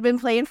 I should have been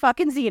playing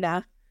fucking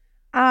Xena.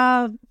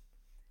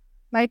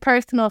 My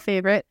personal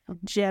favorite,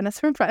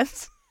 Janice from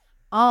Friends.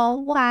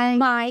 Oh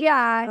my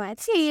God.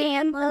 Let's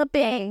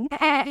Bing.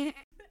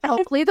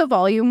 Hopefully the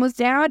volume was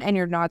down and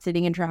you're not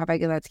sitting in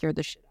traffic and that scared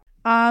the shit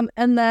out.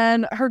 And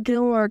then her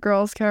Gilmore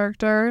Girls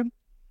character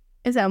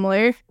is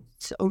Emily.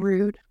 So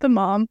rude. The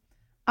mom.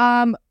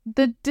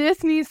 The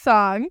Disney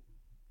song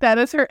that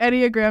is her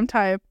Enneagram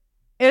type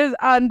is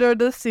Under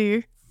the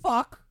Sea.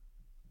 Fuck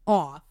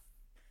off.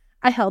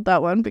 I held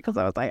that one because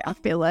I was like, I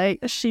feel like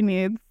she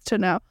needs to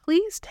know.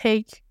 Please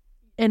take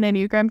an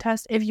Enneagram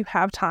test if you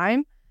have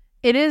time.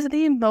 It is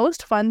the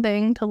most fun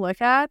thing to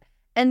look at.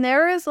 And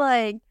there is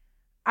like,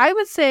 I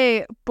would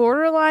say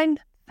borderline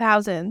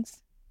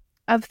thousands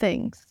of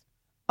things.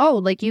 Oh,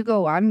 like you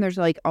go on, there's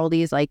like all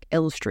these like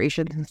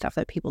illustrations and stuff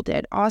that people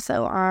did.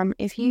 Also,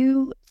 if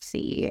you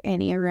see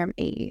Enneagram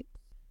 8,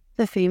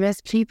 the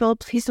famous people,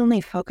 please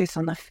only focus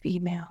on the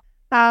female.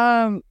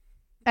 Enneagram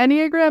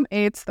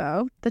 8s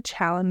though, the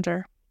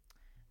challenger.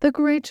 The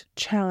great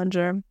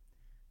challenger.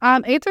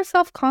 8s are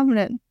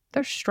self-confident.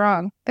 They're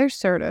strong. They're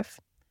assertive.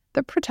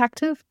 They're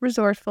protective,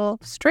 resourceful,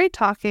 straight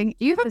talking.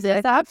 You have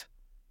this up?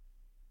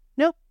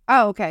 Nope.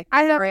 Oh, okay.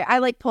 I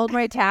like pulled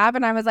my tab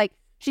and I was like,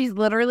 she's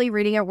literally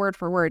reading it word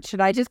for word.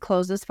 Should I just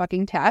close this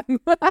fucking tab?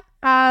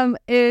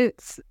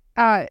 It's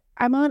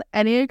I'm on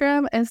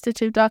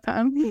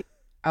EnneagramInstitute.com.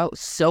 Oh,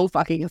 so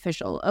fucking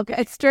official. Okay.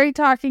 It's straight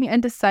talking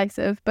and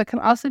decisive, but can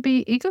also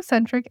be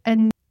egocentric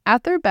and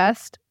at their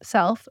best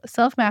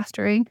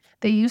self-mastering.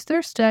 They use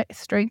their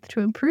strength to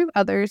improve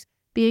others,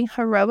 being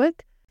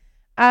heroic.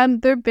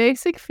 Their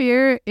basic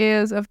fear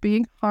is of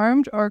being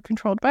harmed or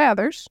controlled by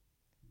others.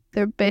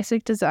 Their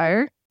basic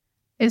desire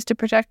is to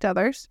protect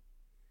others.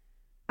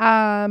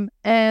 And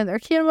their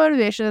key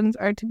motivations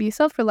are to be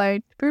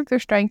self-reliant, to prove their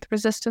strength,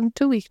 resistant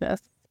to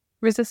weakness,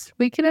 resist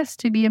weakness,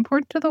 to be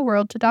important to the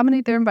world, to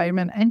dominate their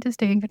environment, and to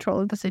stay in control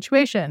of the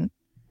situation.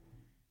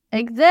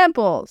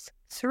 Examples: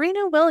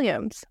 Serena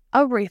Williams,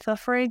 Aretha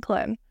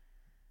Franklin,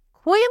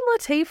 Queen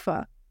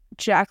Latifah,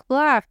 Jack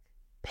Black,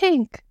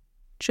 Pink,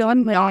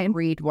 John Mayer.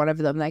 Read one of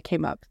them that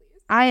came up.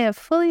 I have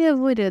fully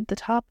avoided the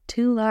top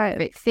 2 lives.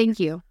 Wait, thank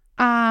you.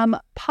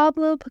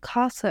 Pablo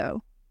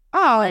Picasso.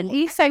 Oh, and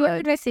why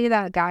did I say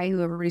that guy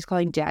who everybody's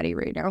calling daddy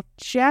right now?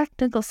 Jack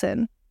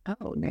Nicholson.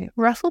 Oh, no.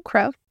 Russell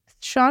Crowe.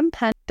 Sean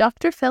Penn.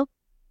 Dr. Phil.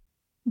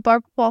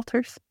 Barbara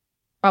Walters.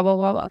 Blah, blah,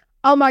 blah, blah.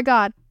 Oh my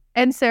God.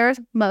 And Sarah's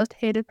most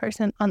hated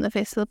person on the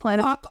face of the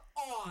planet. Fuck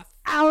off.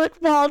 Alec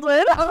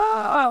Baldwin.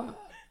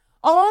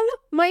 Oh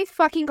my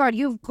fucking God.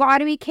 You've got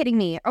to be kidding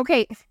me.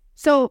 Okay.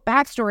 So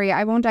backstory,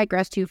 I won't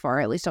digress too far.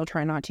 At least I'll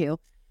try not to.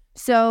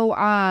 So,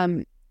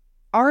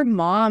 our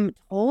mom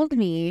told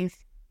me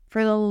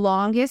for the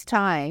longest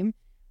time,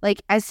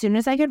 like, as soon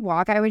as I could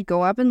walk, I would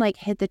go up and, like,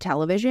 hit the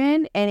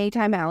television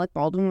anytime Alec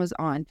Baldwin was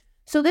on.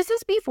 So this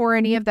is before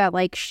any of that,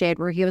 like, shit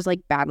where he was,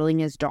 like, battling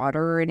his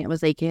daughter and it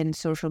was, like, in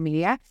social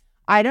media.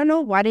 I don't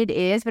know what it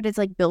is, but it's,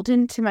 like, built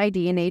into my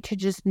DNA to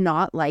just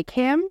not like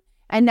him.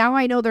 And now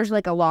I know there's,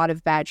 like, a lot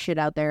of bad shit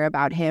out there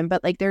about him,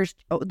 but, like, there's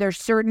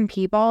certain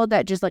people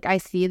that just, like, I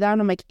see them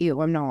and I'm like,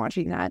 ew, I'm not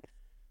watching that.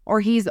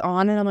 Or he's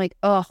on and I'm like,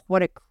 oh,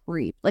 what a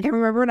creep. Like, I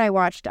remember when I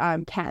watched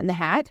Cat in the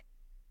Hat,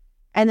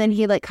 and then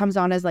he, like, comes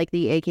on as, like,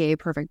 the AKA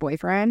perfect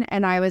boyfriend,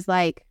 and I was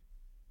like,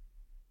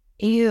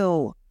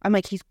 ew. I'm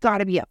like, he's got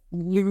to be a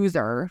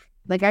loser.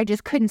 Like, I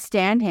just couldn't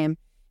stand him.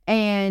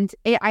 And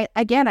I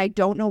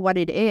don't know what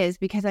it is,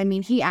 because, I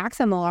mean, he acts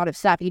on a lot of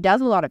stuff. He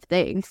does a lot of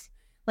things.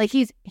 Like,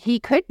 he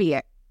could be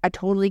a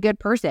totally good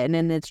person,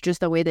 and it's just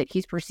the way that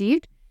he's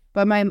perceived.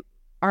 But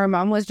our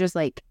mom was just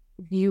like,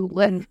 you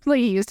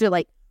literally used to,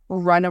 like,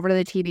 run over to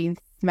the TV and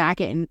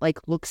smack it and, like,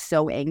 look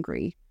so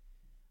angry.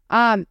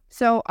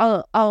 So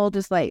I'll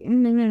just, like,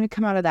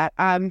 come out of that.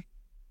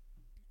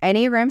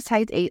 Enneagram's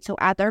type 8, so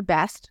at their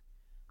best,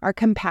 are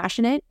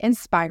compassionate,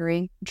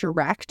 inspiring,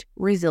 direct,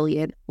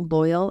 resilient,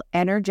 loyal,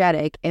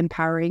 energetic,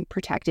 empowering,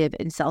 protective,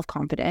 and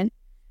self-confident.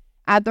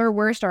 At their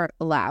worst are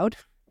loud,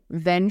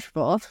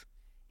 vengeful,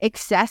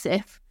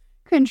 excessive,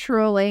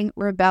 controlling,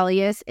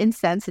 rebellious,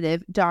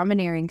 insensitive,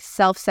 domineering,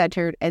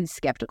 self-centered, and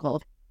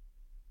skeptical.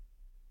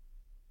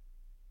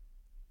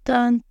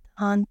 Dun,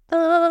 dun,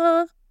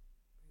 dun.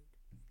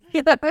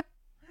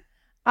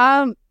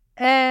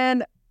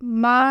 And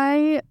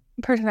my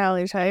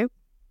personality type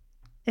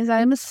is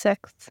I am a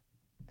 6.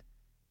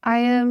 I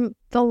am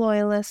the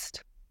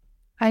loyalist.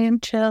 I am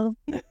chill.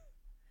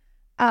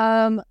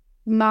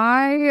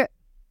 My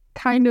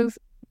kind of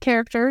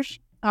characters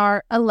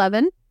are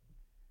 11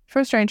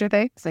 from Stranger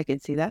Things. I can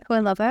see that. Oh, I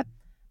love that.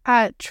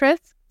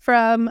 Trith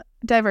from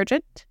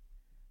Divergent.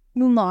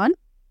 Mulan.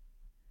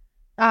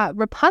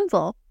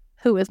 Rapunzel,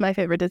 who is my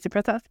favorite Disney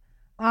princess.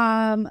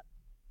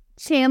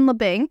 Chandler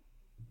Bing.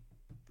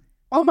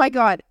 Oh my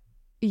God.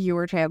 You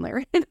were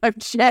Chandler and I'm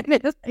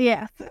Janice.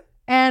 Yes.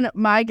 And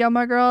my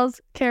Gilmore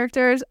Girls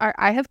characters are,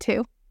 I have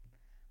 2.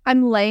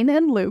 I'm Lane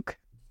and Luke.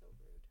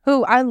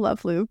 Who I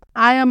love Luke.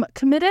 I am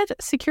committed,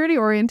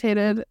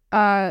 security-orientated.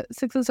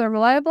 6s are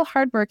reliable,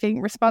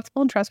 hardworking,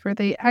 responsible, and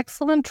trustworthy.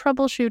 Excellent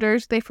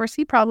troubleshooters. They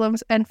foresee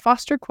problems and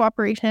foster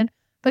cooperation,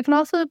 but can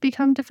also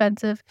become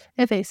defensive,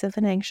 evasive,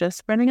 and anxious,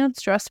 spreading out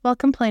stress while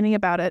complaining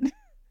about it.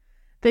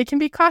 They can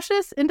be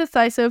cautious,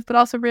 indecisive, but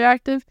also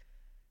reactive,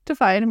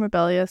 defiant, and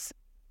rebellious.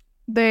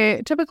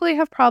 They typically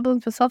have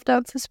problems with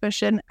self-doubt,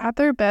 suspicion. At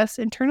their best,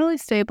 internally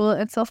stable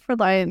and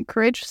self-reliant,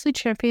 courageously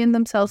champion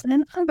themselves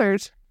and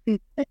others.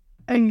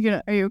 Are you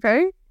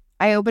okay?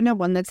 I opened up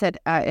one that said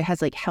it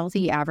has, like,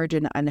 healthy, average,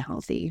 and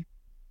unhealthy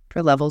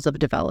for levels of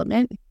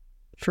development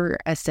for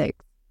a 6.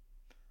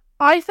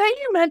 I thought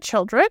you meant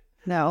children.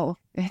 No,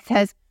 it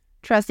says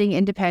trusting,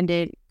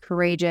 independent,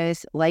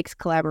 courageous, likes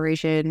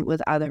collaboration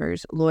with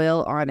others,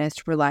 loyal,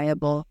 honest,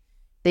 reliable.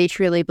 They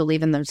truly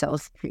believe in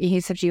themselves. He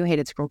said you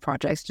hated school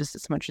projects just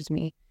as much as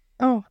me.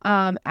 Oh.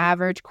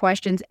 Average,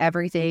 questions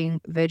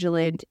everything,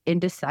 vigilant,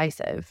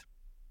 indecisive.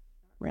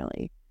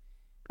 Really.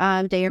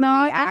 They are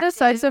I'm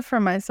indecisive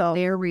for myself.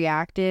 They are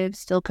reactive,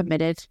 still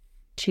committed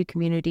to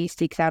community,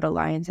 seeks out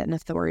alliance and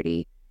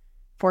authority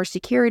for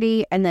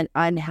security. And then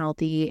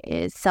unhealthy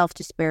is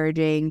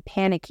self-disparaging,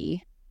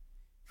 panicky,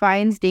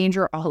 finds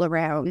danger all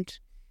around,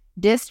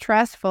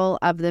 distrustful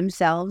of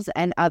themselves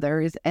and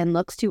others, and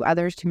looks to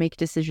others to make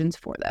decisions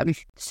for them.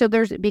 So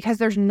because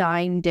there's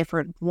 9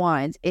 different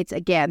ones, it's,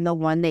 again, the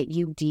one that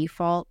you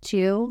default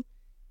to.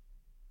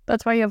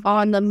 That's why you have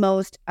on the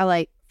most,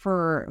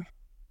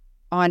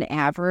 on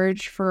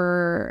average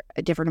for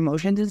different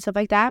emotions and stuff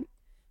like that.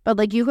 But,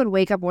 like, you could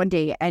wake up one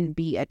day and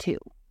be a 2.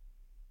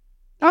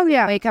 Oh,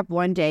 yeah. Wake up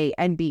one day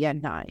and be a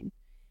 9.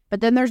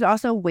 But then there's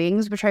also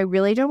wings, which I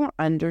really don't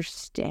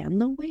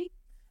understand the wing.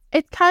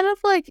 It's kind of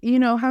like, you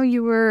know how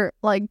you were,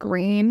 like,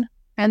 green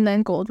and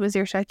then gold was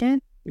your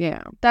second?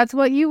 Yeah. That's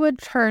what you would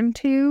turn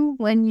to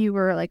when you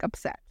were like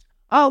upset.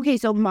 Oh, okay.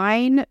 So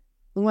mine,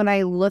 when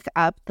I look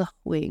up the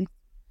wing,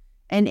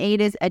 an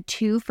 8 is a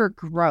 2 for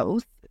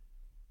growth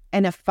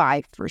and a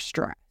 5 for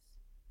stress.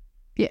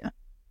 Yeah.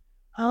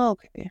 Oh,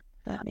 okay.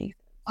 That makes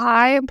sense.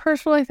 I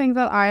personally think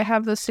that I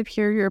have the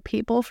superior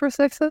people for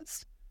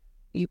 6s.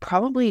 You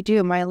probably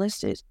do. My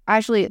list is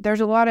actually,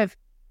 there's a lot of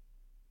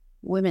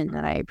women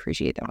that I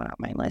appreciate that went on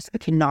my list. I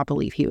cannot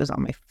believe he was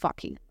on my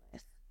fucking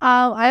list.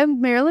 I have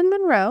Marilyn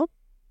Monroe.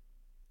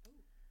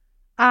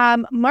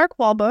 Mark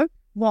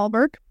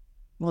Wahlberg.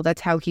 Well,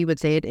 that's how he would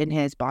say it in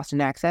his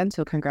Boston accent.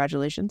 So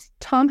congratulations.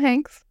 Tom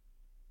Hanks.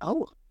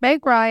 Oh,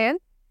 Meg Ryan.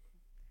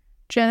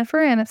 Jennifer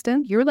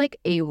Aniston. you're like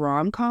a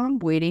rom-com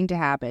waiting to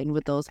happen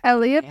with those.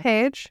 Elliot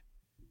Page.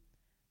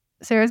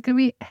 Sarah's gonna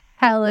be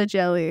hella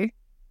jelly.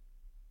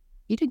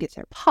 You did get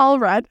Sarah. Paul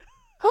Rudd.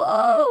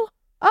 Oh,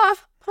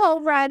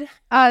 Paul Rudd.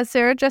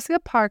 Sarah Jessica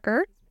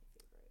Parker.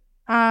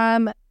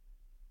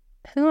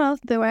 Who else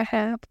do I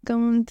have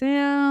going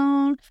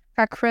down?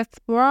 I got Chris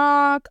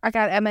Rock. I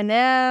got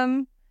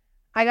Eminem.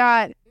 I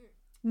got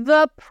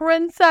the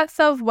Princess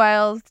of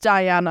Wales,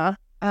 Diana.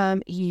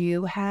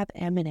 You have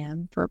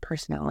Eminem for a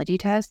personality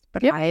test,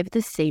 but Yep. I have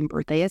the same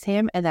birthday as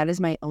him, and that is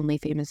my only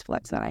famous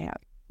flex that I have.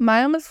 I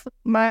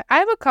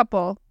have a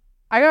couple.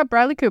 I got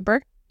Bradley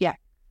Cooper. Yeah.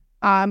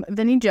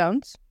 Vinnie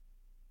Jones.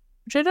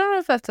 Which I don't know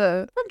if that's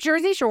a From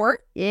Jersey Shore.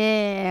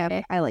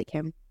 Yeah, I like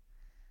him.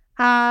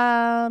 who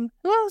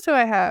else do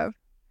I have?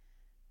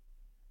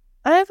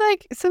 I have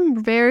like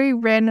some very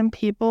random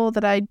people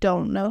that I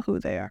don't know who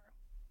they are.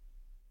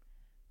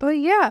 But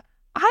yeah,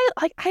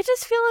 I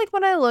just feel like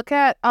when I look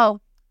at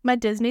my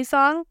Disney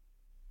song,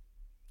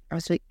 I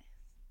was like,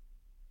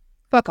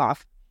 fuck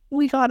off.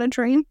 We Got a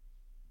Dream.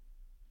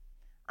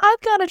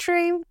 I've got a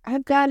dream.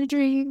 I've got a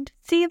dream.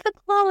 See the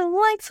glowing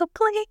lights so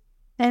clean.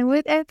 And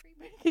with every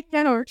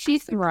hour,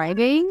 She's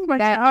thriving My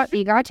that God.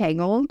 she got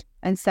tangled,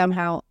 and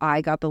somehow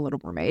I got the Little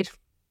Mermaid,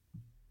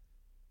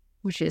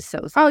 which is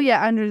so. Oh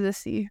yeah, Under the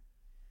Sea.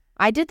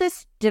 I did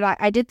this.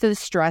 I did the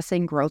stress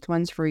and growth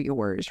ones for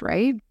yours,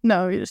 right?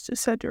 No, you just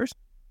said yours.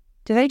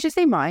 Did I just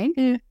say mine?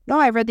 Yeah. No,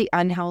 I read the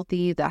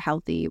unhealthy, the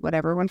healthy,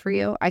 whatever one for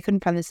you. I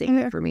couldn't find the same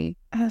Yeah. for me.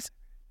 Yes.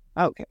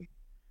 Okay.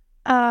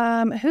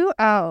 Who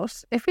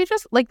else? If we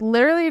just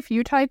literally, if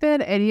you type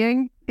in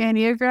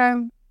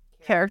Enneagram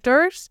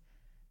characters,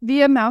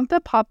 the amount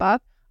that pop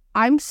up,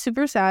 I'm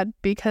super sad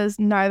because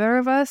neither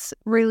of us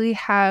really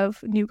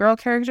have new girl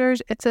characters.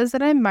 It says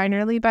that I'm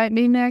minorly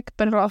bimanic,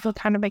 but it also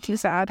kind of makes me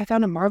sad. I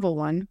found a Marvel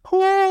one.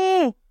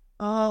 Oh,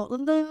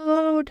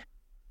 Load.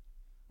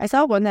 I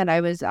saw one that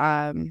I was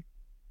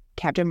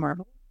Captain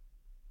Marvel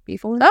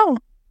before. no,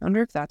 I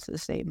wonder if that's the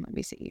same. Let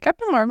me see.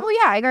 Captain Marvel. Oh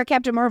yeah, I got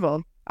Captain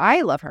Marvel.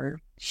 I love her.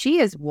 She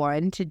is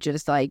one to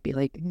just be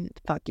like,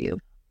 fuck you.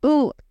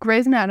 Ooh,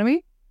 Grey's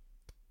Anatomy.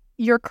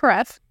 You're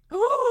correct.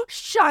 Oh,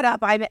 shut up.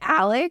 I'm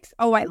Alex.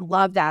 Oh, I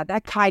love that.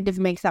 That kind of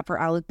makes up for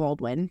Alec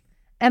Baldwin.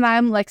 And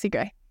I'm Lexi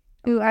Gray.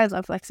 Ooh, I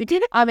love Lexi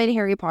Gray. I'm in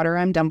Harry Potter.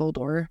 I'm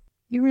Dumbledore.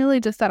 You really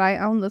just said I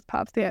own this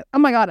pop yet. Oh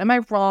my god, am I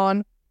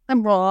Ron?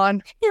 I'm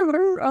Ron.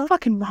 You're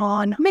Fucking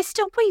Ron.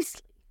 Mr.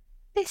 Weasley.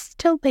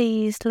 Mr.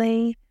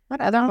 Weasley. What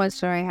other ones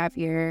do I have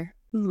here?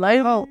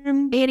 Oh,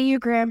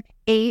 Enneagram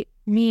 8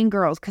 Mean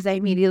Girls, because I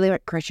immediately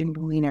went Christian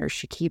Wiener.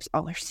 She keeps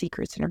all her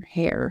secrets in her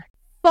hair.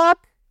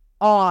 Fuck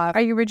off.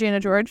 are you Regina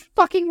George?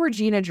 Fucking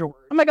Regina George.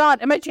 Oh my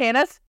god, am I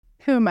Janice?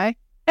 Who am I?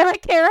 Am I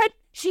Karen?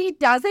 She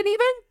doesn't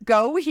even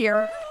go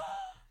here.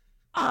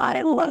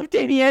 I love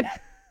Damien.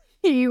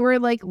 You were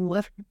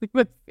literally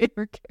my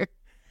favorite character.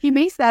 He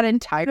makes that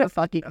entire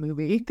fucking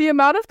movie. The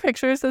amount of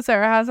pictures that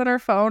Sarah has on her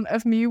phone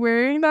of me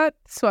wearing that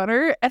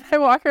sweater, and I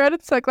walk around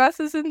in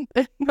sunglasses in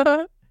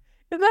the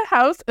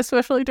house,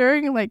 especially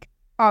during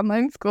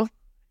online school.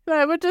 And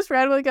I would just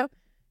randomly go,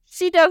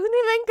 she doesn't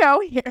even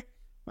go here.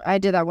 I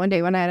did that one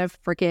day when I had a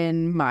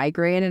freaking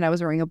migraine and I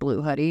was wearing a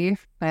blue hoodie.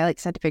 I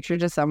sent a picture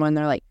to someone.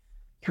 They're like,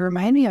 you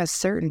remind me of a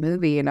certain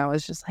movie. And I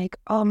was just like,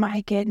 oh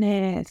my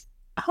goodness.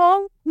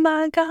 Oh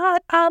my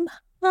god,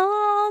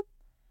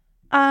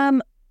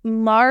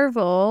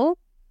 Marvel.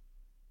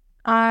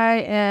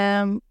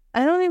 I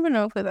don't even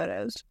know who that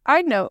is.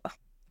 I know.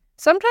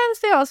 Sometimes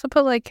they also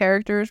put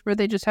characters where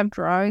they just have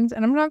drawings,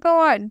 and I'm not gonna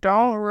lie, I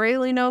don't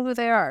really know who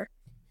they are.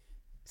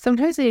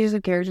 Sometimes they just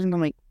have characters and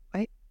I'm like,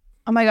 what?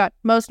 Oh my god,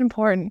 most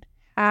important,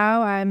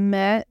 How I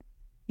Met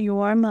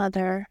Your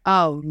Mother.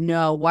 Oh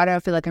no, why do I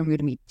feel like I'm going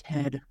to meet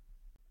Ted?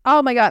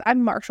 Oh my god,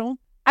 I'm Marshall.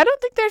 I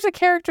don't think there's a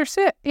character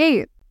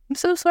Hey, I'm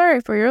so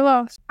sorry for your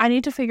loss. I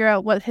need to figure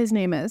out what his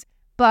name is.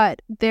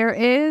 But there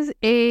is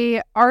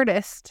a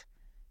artist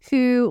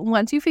who,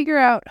 once you figure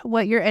out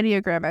what your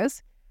Enneagram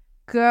is,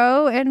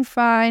 go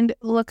and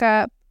look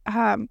up,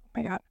 oh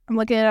my god, I'm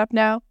looking it up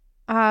now,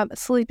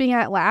 Sleeping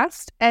at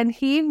Last. And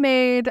he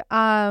made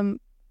a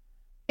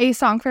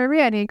song for every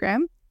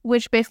Enneagram,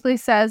 which basically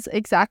says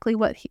exactly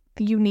what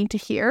you need to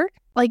hear.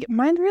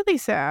 Mine's really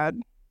sad.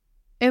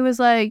 It was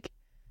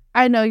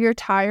I know you're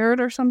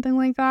tired or something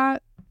like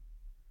that.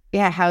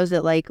 Yeah, how's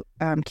it like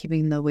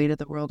keeping the weight of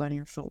the world on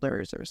your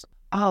shoulders or something?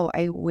 Oh,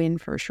 I win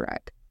for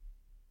Shrek.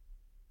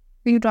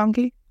 Are you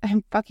donkey?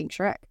 I'm fucking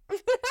Shrek.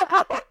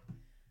 I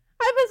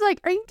was like,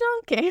 are you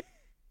donkey?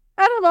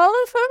 Out of all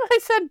of them, I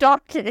said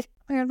donkey. Oh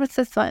my god, what's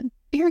this one?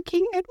 You're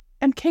King Edward.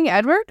 And King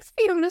Edward?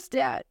 Fiona's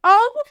dad.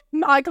 Oh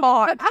my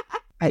god.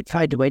 I'd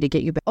find a way to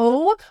get you back.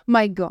 Oh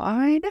my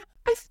god.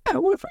 I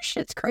went for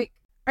Schitt's Creek.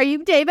 Are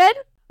you David?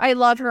 I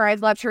love her.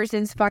 I've loved her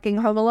since fucking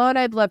Home Alone.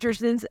 I've loved her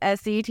since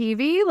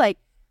SCTV. Like,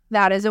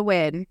 that is a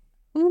win.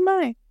 Who am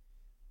I?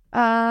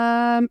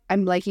 I'm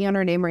blanking on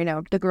her name right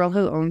now. The girl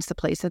who owns the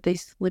place that they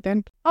live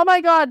in. Oh my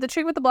god, the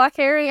chick with the black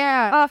hair,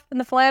 Yeah. and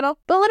the flannel.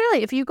 But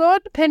literally, if you go on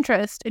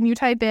Pinterest and you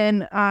type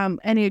in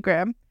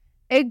Enneagram,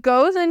 it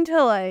goes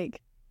into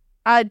like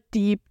a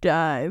deep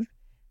dive.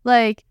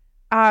 Like,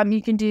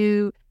 you can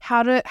do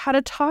how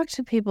to talk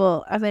to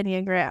people of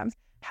Enneagrams,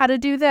 how to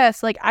do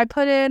this. Like, I'll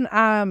put in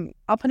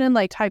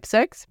like type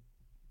 6. So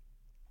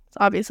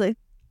obviously,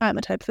 I'm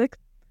a type 6.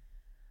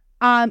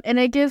 And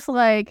it gives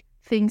like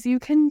things you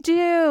can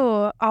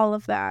do, all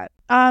of that.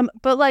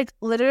 But like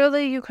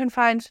literally you can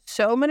find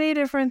so many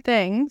different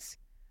things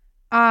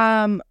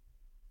of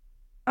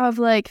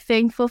like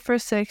thankful for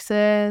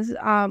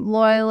 6s,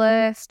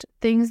 loyalist,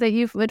 things that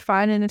you would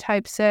find in a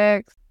type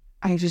 6.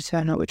 I just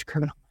found out which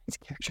Criminal Minds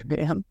character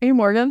I am. Are you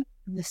Morgan?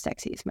 I'm the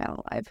sexiest man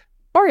alive.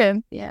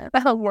 Morgan? Yeah. The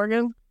hell,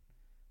 Morgan?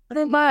 What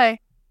am I?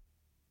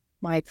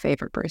 My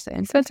favorite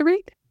person. Spencer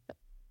Reed?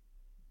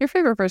 Your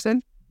favorite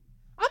person?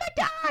 Oh my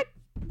god!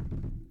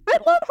 I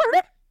love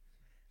her.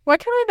 Why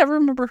can I never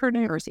remember her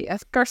name?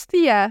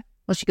 Garcia.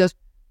 Well, she goes,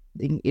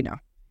 you know,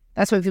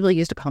 that's what people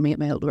used to call me at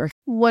my old work.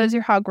 What is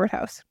your Hogwarts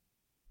house?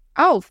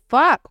 Oh,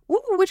 fuck.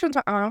 Ooh, which one's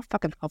I'm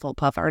fucking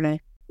Hufflepuff, aren't I?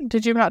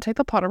 Did you not take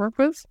the Pottermore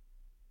quiz?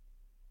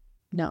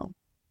 No.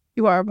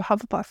 You are a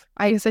Hufflepuff.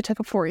 I guess I took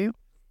it for you.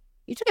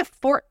 You took it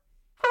for...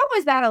 How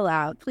was that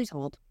allowed? Please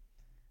hold.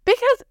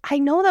 Because I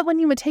know that when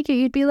you would take it,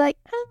 you'd be like,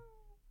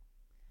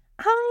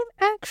 I'm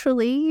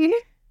actually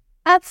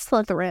at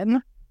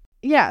Slytherin.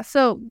 Yeah,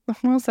 so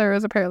Sarah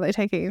was apparently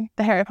taking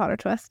the Harry Potter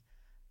twist.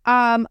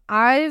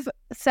 I've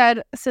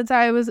said since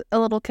I was a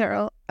little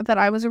girl that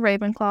I was a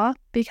Ravenclaw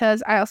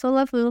because I also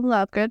love Luna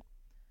Lovegood.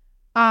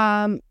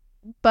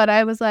 But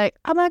I was like,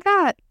 oh my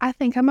god, I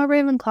think I'm a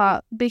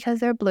Ravenclaw because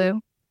they're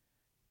blue.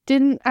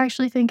 Didn't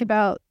actually think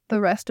about the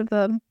rest of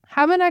them.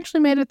 Haven't actually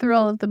made it through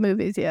all of the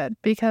movies yet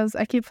because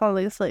I keep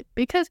falling asleep.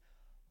 Because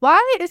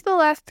why is the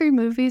last 3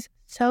 movies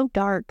so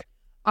dark?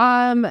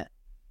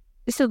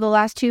 So the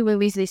last 2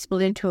 movies, they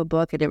split into a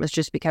book, and it was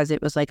just because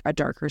it was like a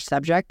darker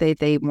subject.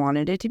 They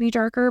wanted it to be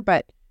darker,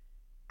 but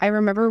I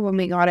remember when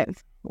we got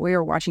it, we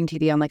were watching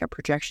TV on like a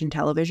projection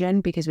television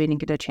because we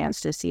didn't get a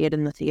chance to see it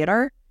in the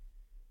theater.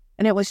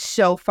 And it was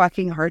so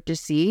fucking hard to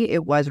see.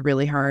 It was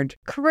really hard.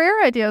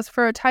 Career ideas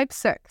for a type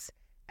 6.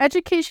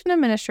 Education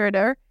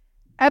administrator,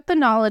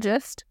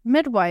 epidemiologist,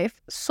 midwife,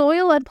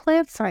 soil and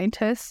plant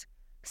scientist,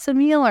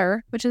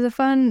 similar, which is a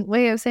fun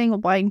way of saying a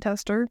wine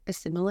tester.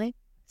 Assimilate?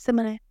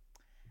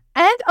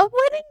 And a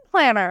wedding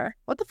planner.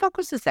 What the fuck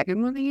was the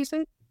second one that you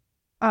said?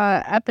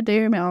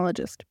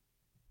 Epidemiologist.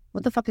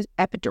 What the fuck is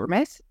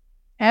epidermis?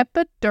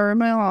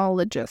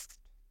 Epidermologist.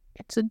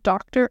 It's a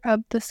doctor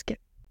of the skin.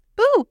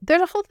 Ooh,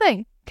 there's a whole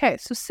thing. Okay,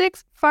 so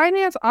 6,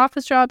 finance,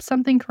 office job,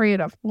 something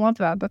creative. Love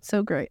that. That's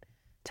so great.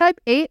 Type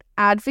 8,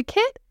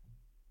 advocate,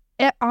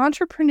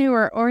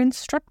 entrepreneur, or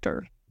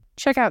instructor.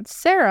 Check out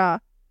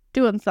Sarah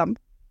doing some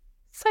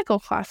cycle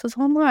classes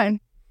online.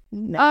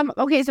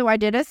 Okay, so I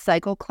did a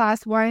cycle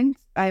class once.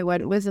 I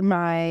went with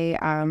my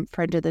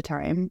friend at the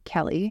time,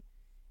 Kelly,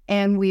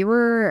 and we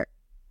were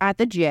at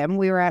the gym.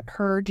 We were at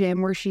her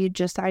gym where she had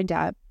just signed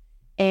up,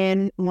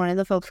 and one of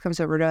the folks comes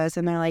over to us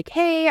and they're like,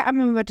 hey, I'm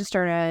about to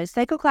start a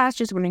cycle class.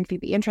 Just wondering if you'd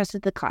be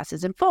interested. The class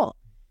is in full.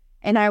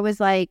 And I was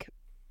like,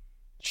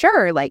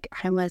 sure. Like,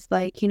 I was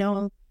like, you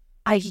know,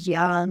 a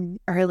young,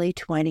 early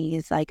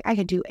 20s. Like, I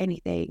can do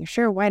anything.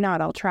 Sure, why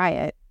not? I'll try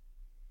it.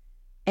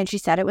 And she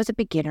said it was a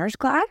beginner's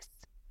class.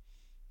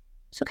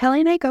 So Kelly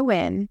and I go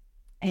in,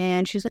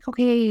 and she's like,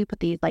 okay, you put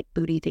these like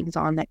booty things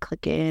on that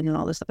click in and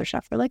all this other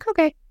stuff. We're like,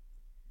 okay.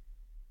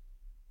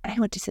 And I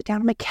went to sit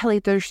down. I'm like, Kelly,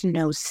 there's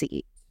no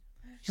seat.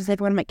 She's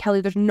like, I'm like,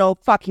 Kelly, there's no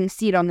fucking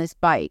seat on this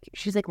bike.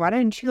 She's like, what?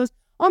 And she goes,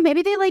 oh,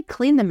 maybe they like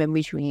clean them in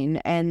between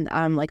and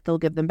like they'll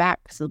give them back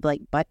because they'll be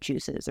like butt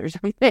juices or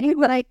something.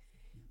 Like,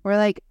 we're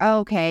like, oh,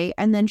 okay.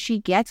 And then she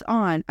gets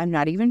on. I'm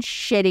not even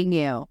shitting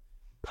you.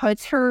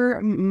 Puts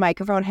her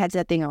microphone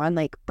headset thing on,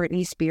 like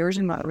Britney Spears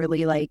and not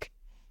really like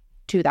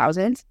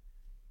 2000s.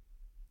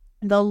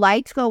 The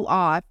lights go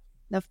off.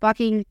 The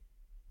fucking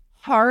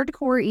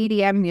hardcore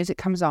EDM music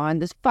comes on.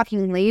 This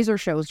fucking laser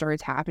show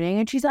starts happening.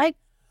 And she's like,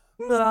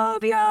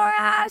 move your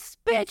ass,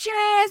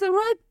 bitches. And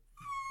we're like,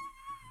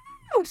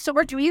 oh. So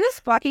we're doing this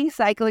fucking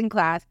cycling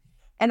class.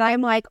 And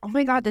I'm like, oh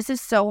my God, this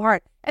is so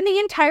hard. And the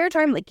entire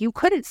time, like, you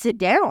couldn't sit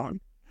down.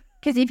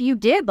 Because if you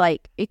did,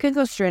 like, it could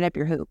go straight up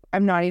your hoop.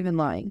 I'm not even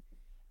lying.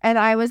 And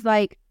I was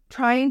like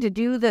trying to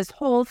do this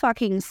whole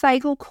fucking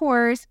cycle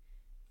course.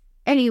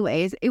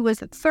 Anyways, it was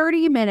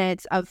 30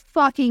 minutes of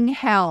fucking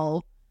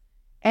hell.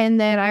 And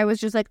then I was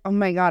just like, oh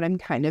my God, I'm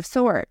kind of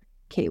sore.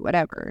 Okay,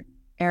 whatever.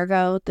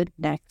 Ergo, the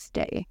next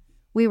day,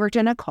 we worked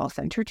in a call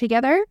center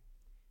together.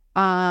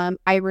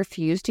 I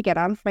refused to get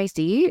out of my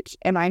seat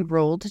and I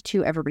rolled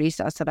to everybody's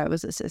desk that I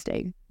was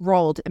assisting.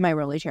 Rolled in my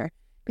rolly chair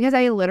because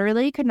I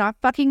literally could not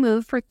fucking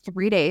move for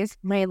 3 days.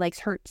 My legs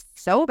hurt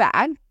so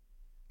bad.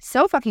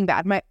 So fucking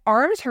bad. My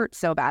arms hurt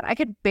so bad. I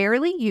could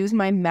barely use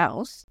my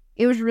mouse.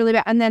 It was really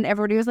bad. And then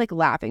everybody was like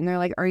laughing. They're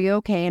like, are you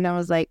okay? And I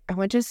was like, I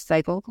went to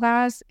cycle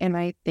class and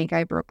I think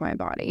I broke my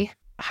body.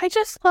 I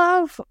just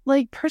love,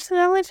 like,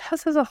 personality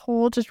tests as a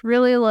whole, just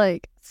really,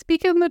 like,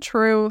 speaking the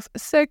truth.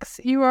 6,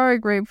 you are a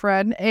great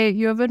friend. 8,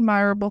 you have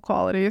admirable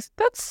qualities.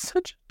 That's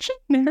such a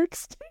generic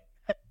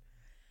statement.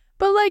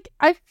 But, like,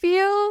 I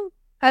feel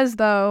as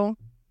though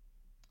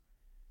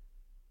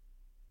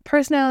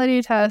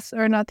personality tests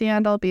are not the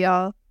end-all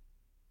be-all.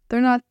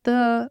 They're not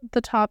the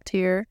top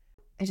tier.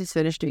 I just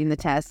finished doing the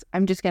test.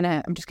 I'm just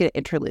gonna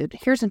interlude.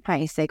 Here's my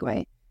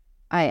segue.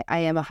 I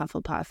am a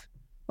Hufflepuff,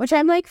 which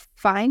I'm like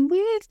fine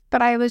with,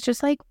 but I was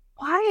just like,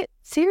 why?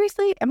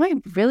 Seriously? Am I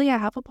really a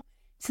Hufflepuff?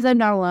 Since I'm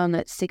not alone,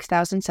 that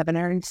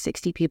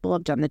 6,760 people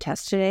have done the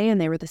test today and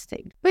they were the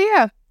same. But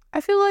yeah,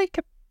 I feel like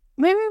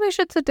maybe we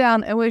should sit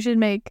down and we should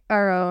make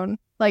our own,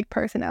 like,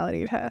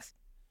 personality test.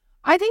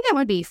 I think that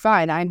would be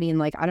fun. I mean,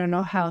 like, I don't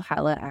know how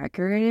hella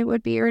accurate it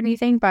would be or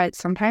anything, but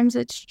sometimes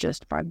it's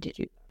just fun to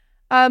do.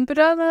 But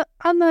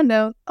on that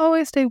note,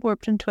 always stay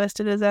warped and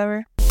twisted as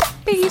ever.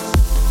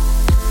 Peace.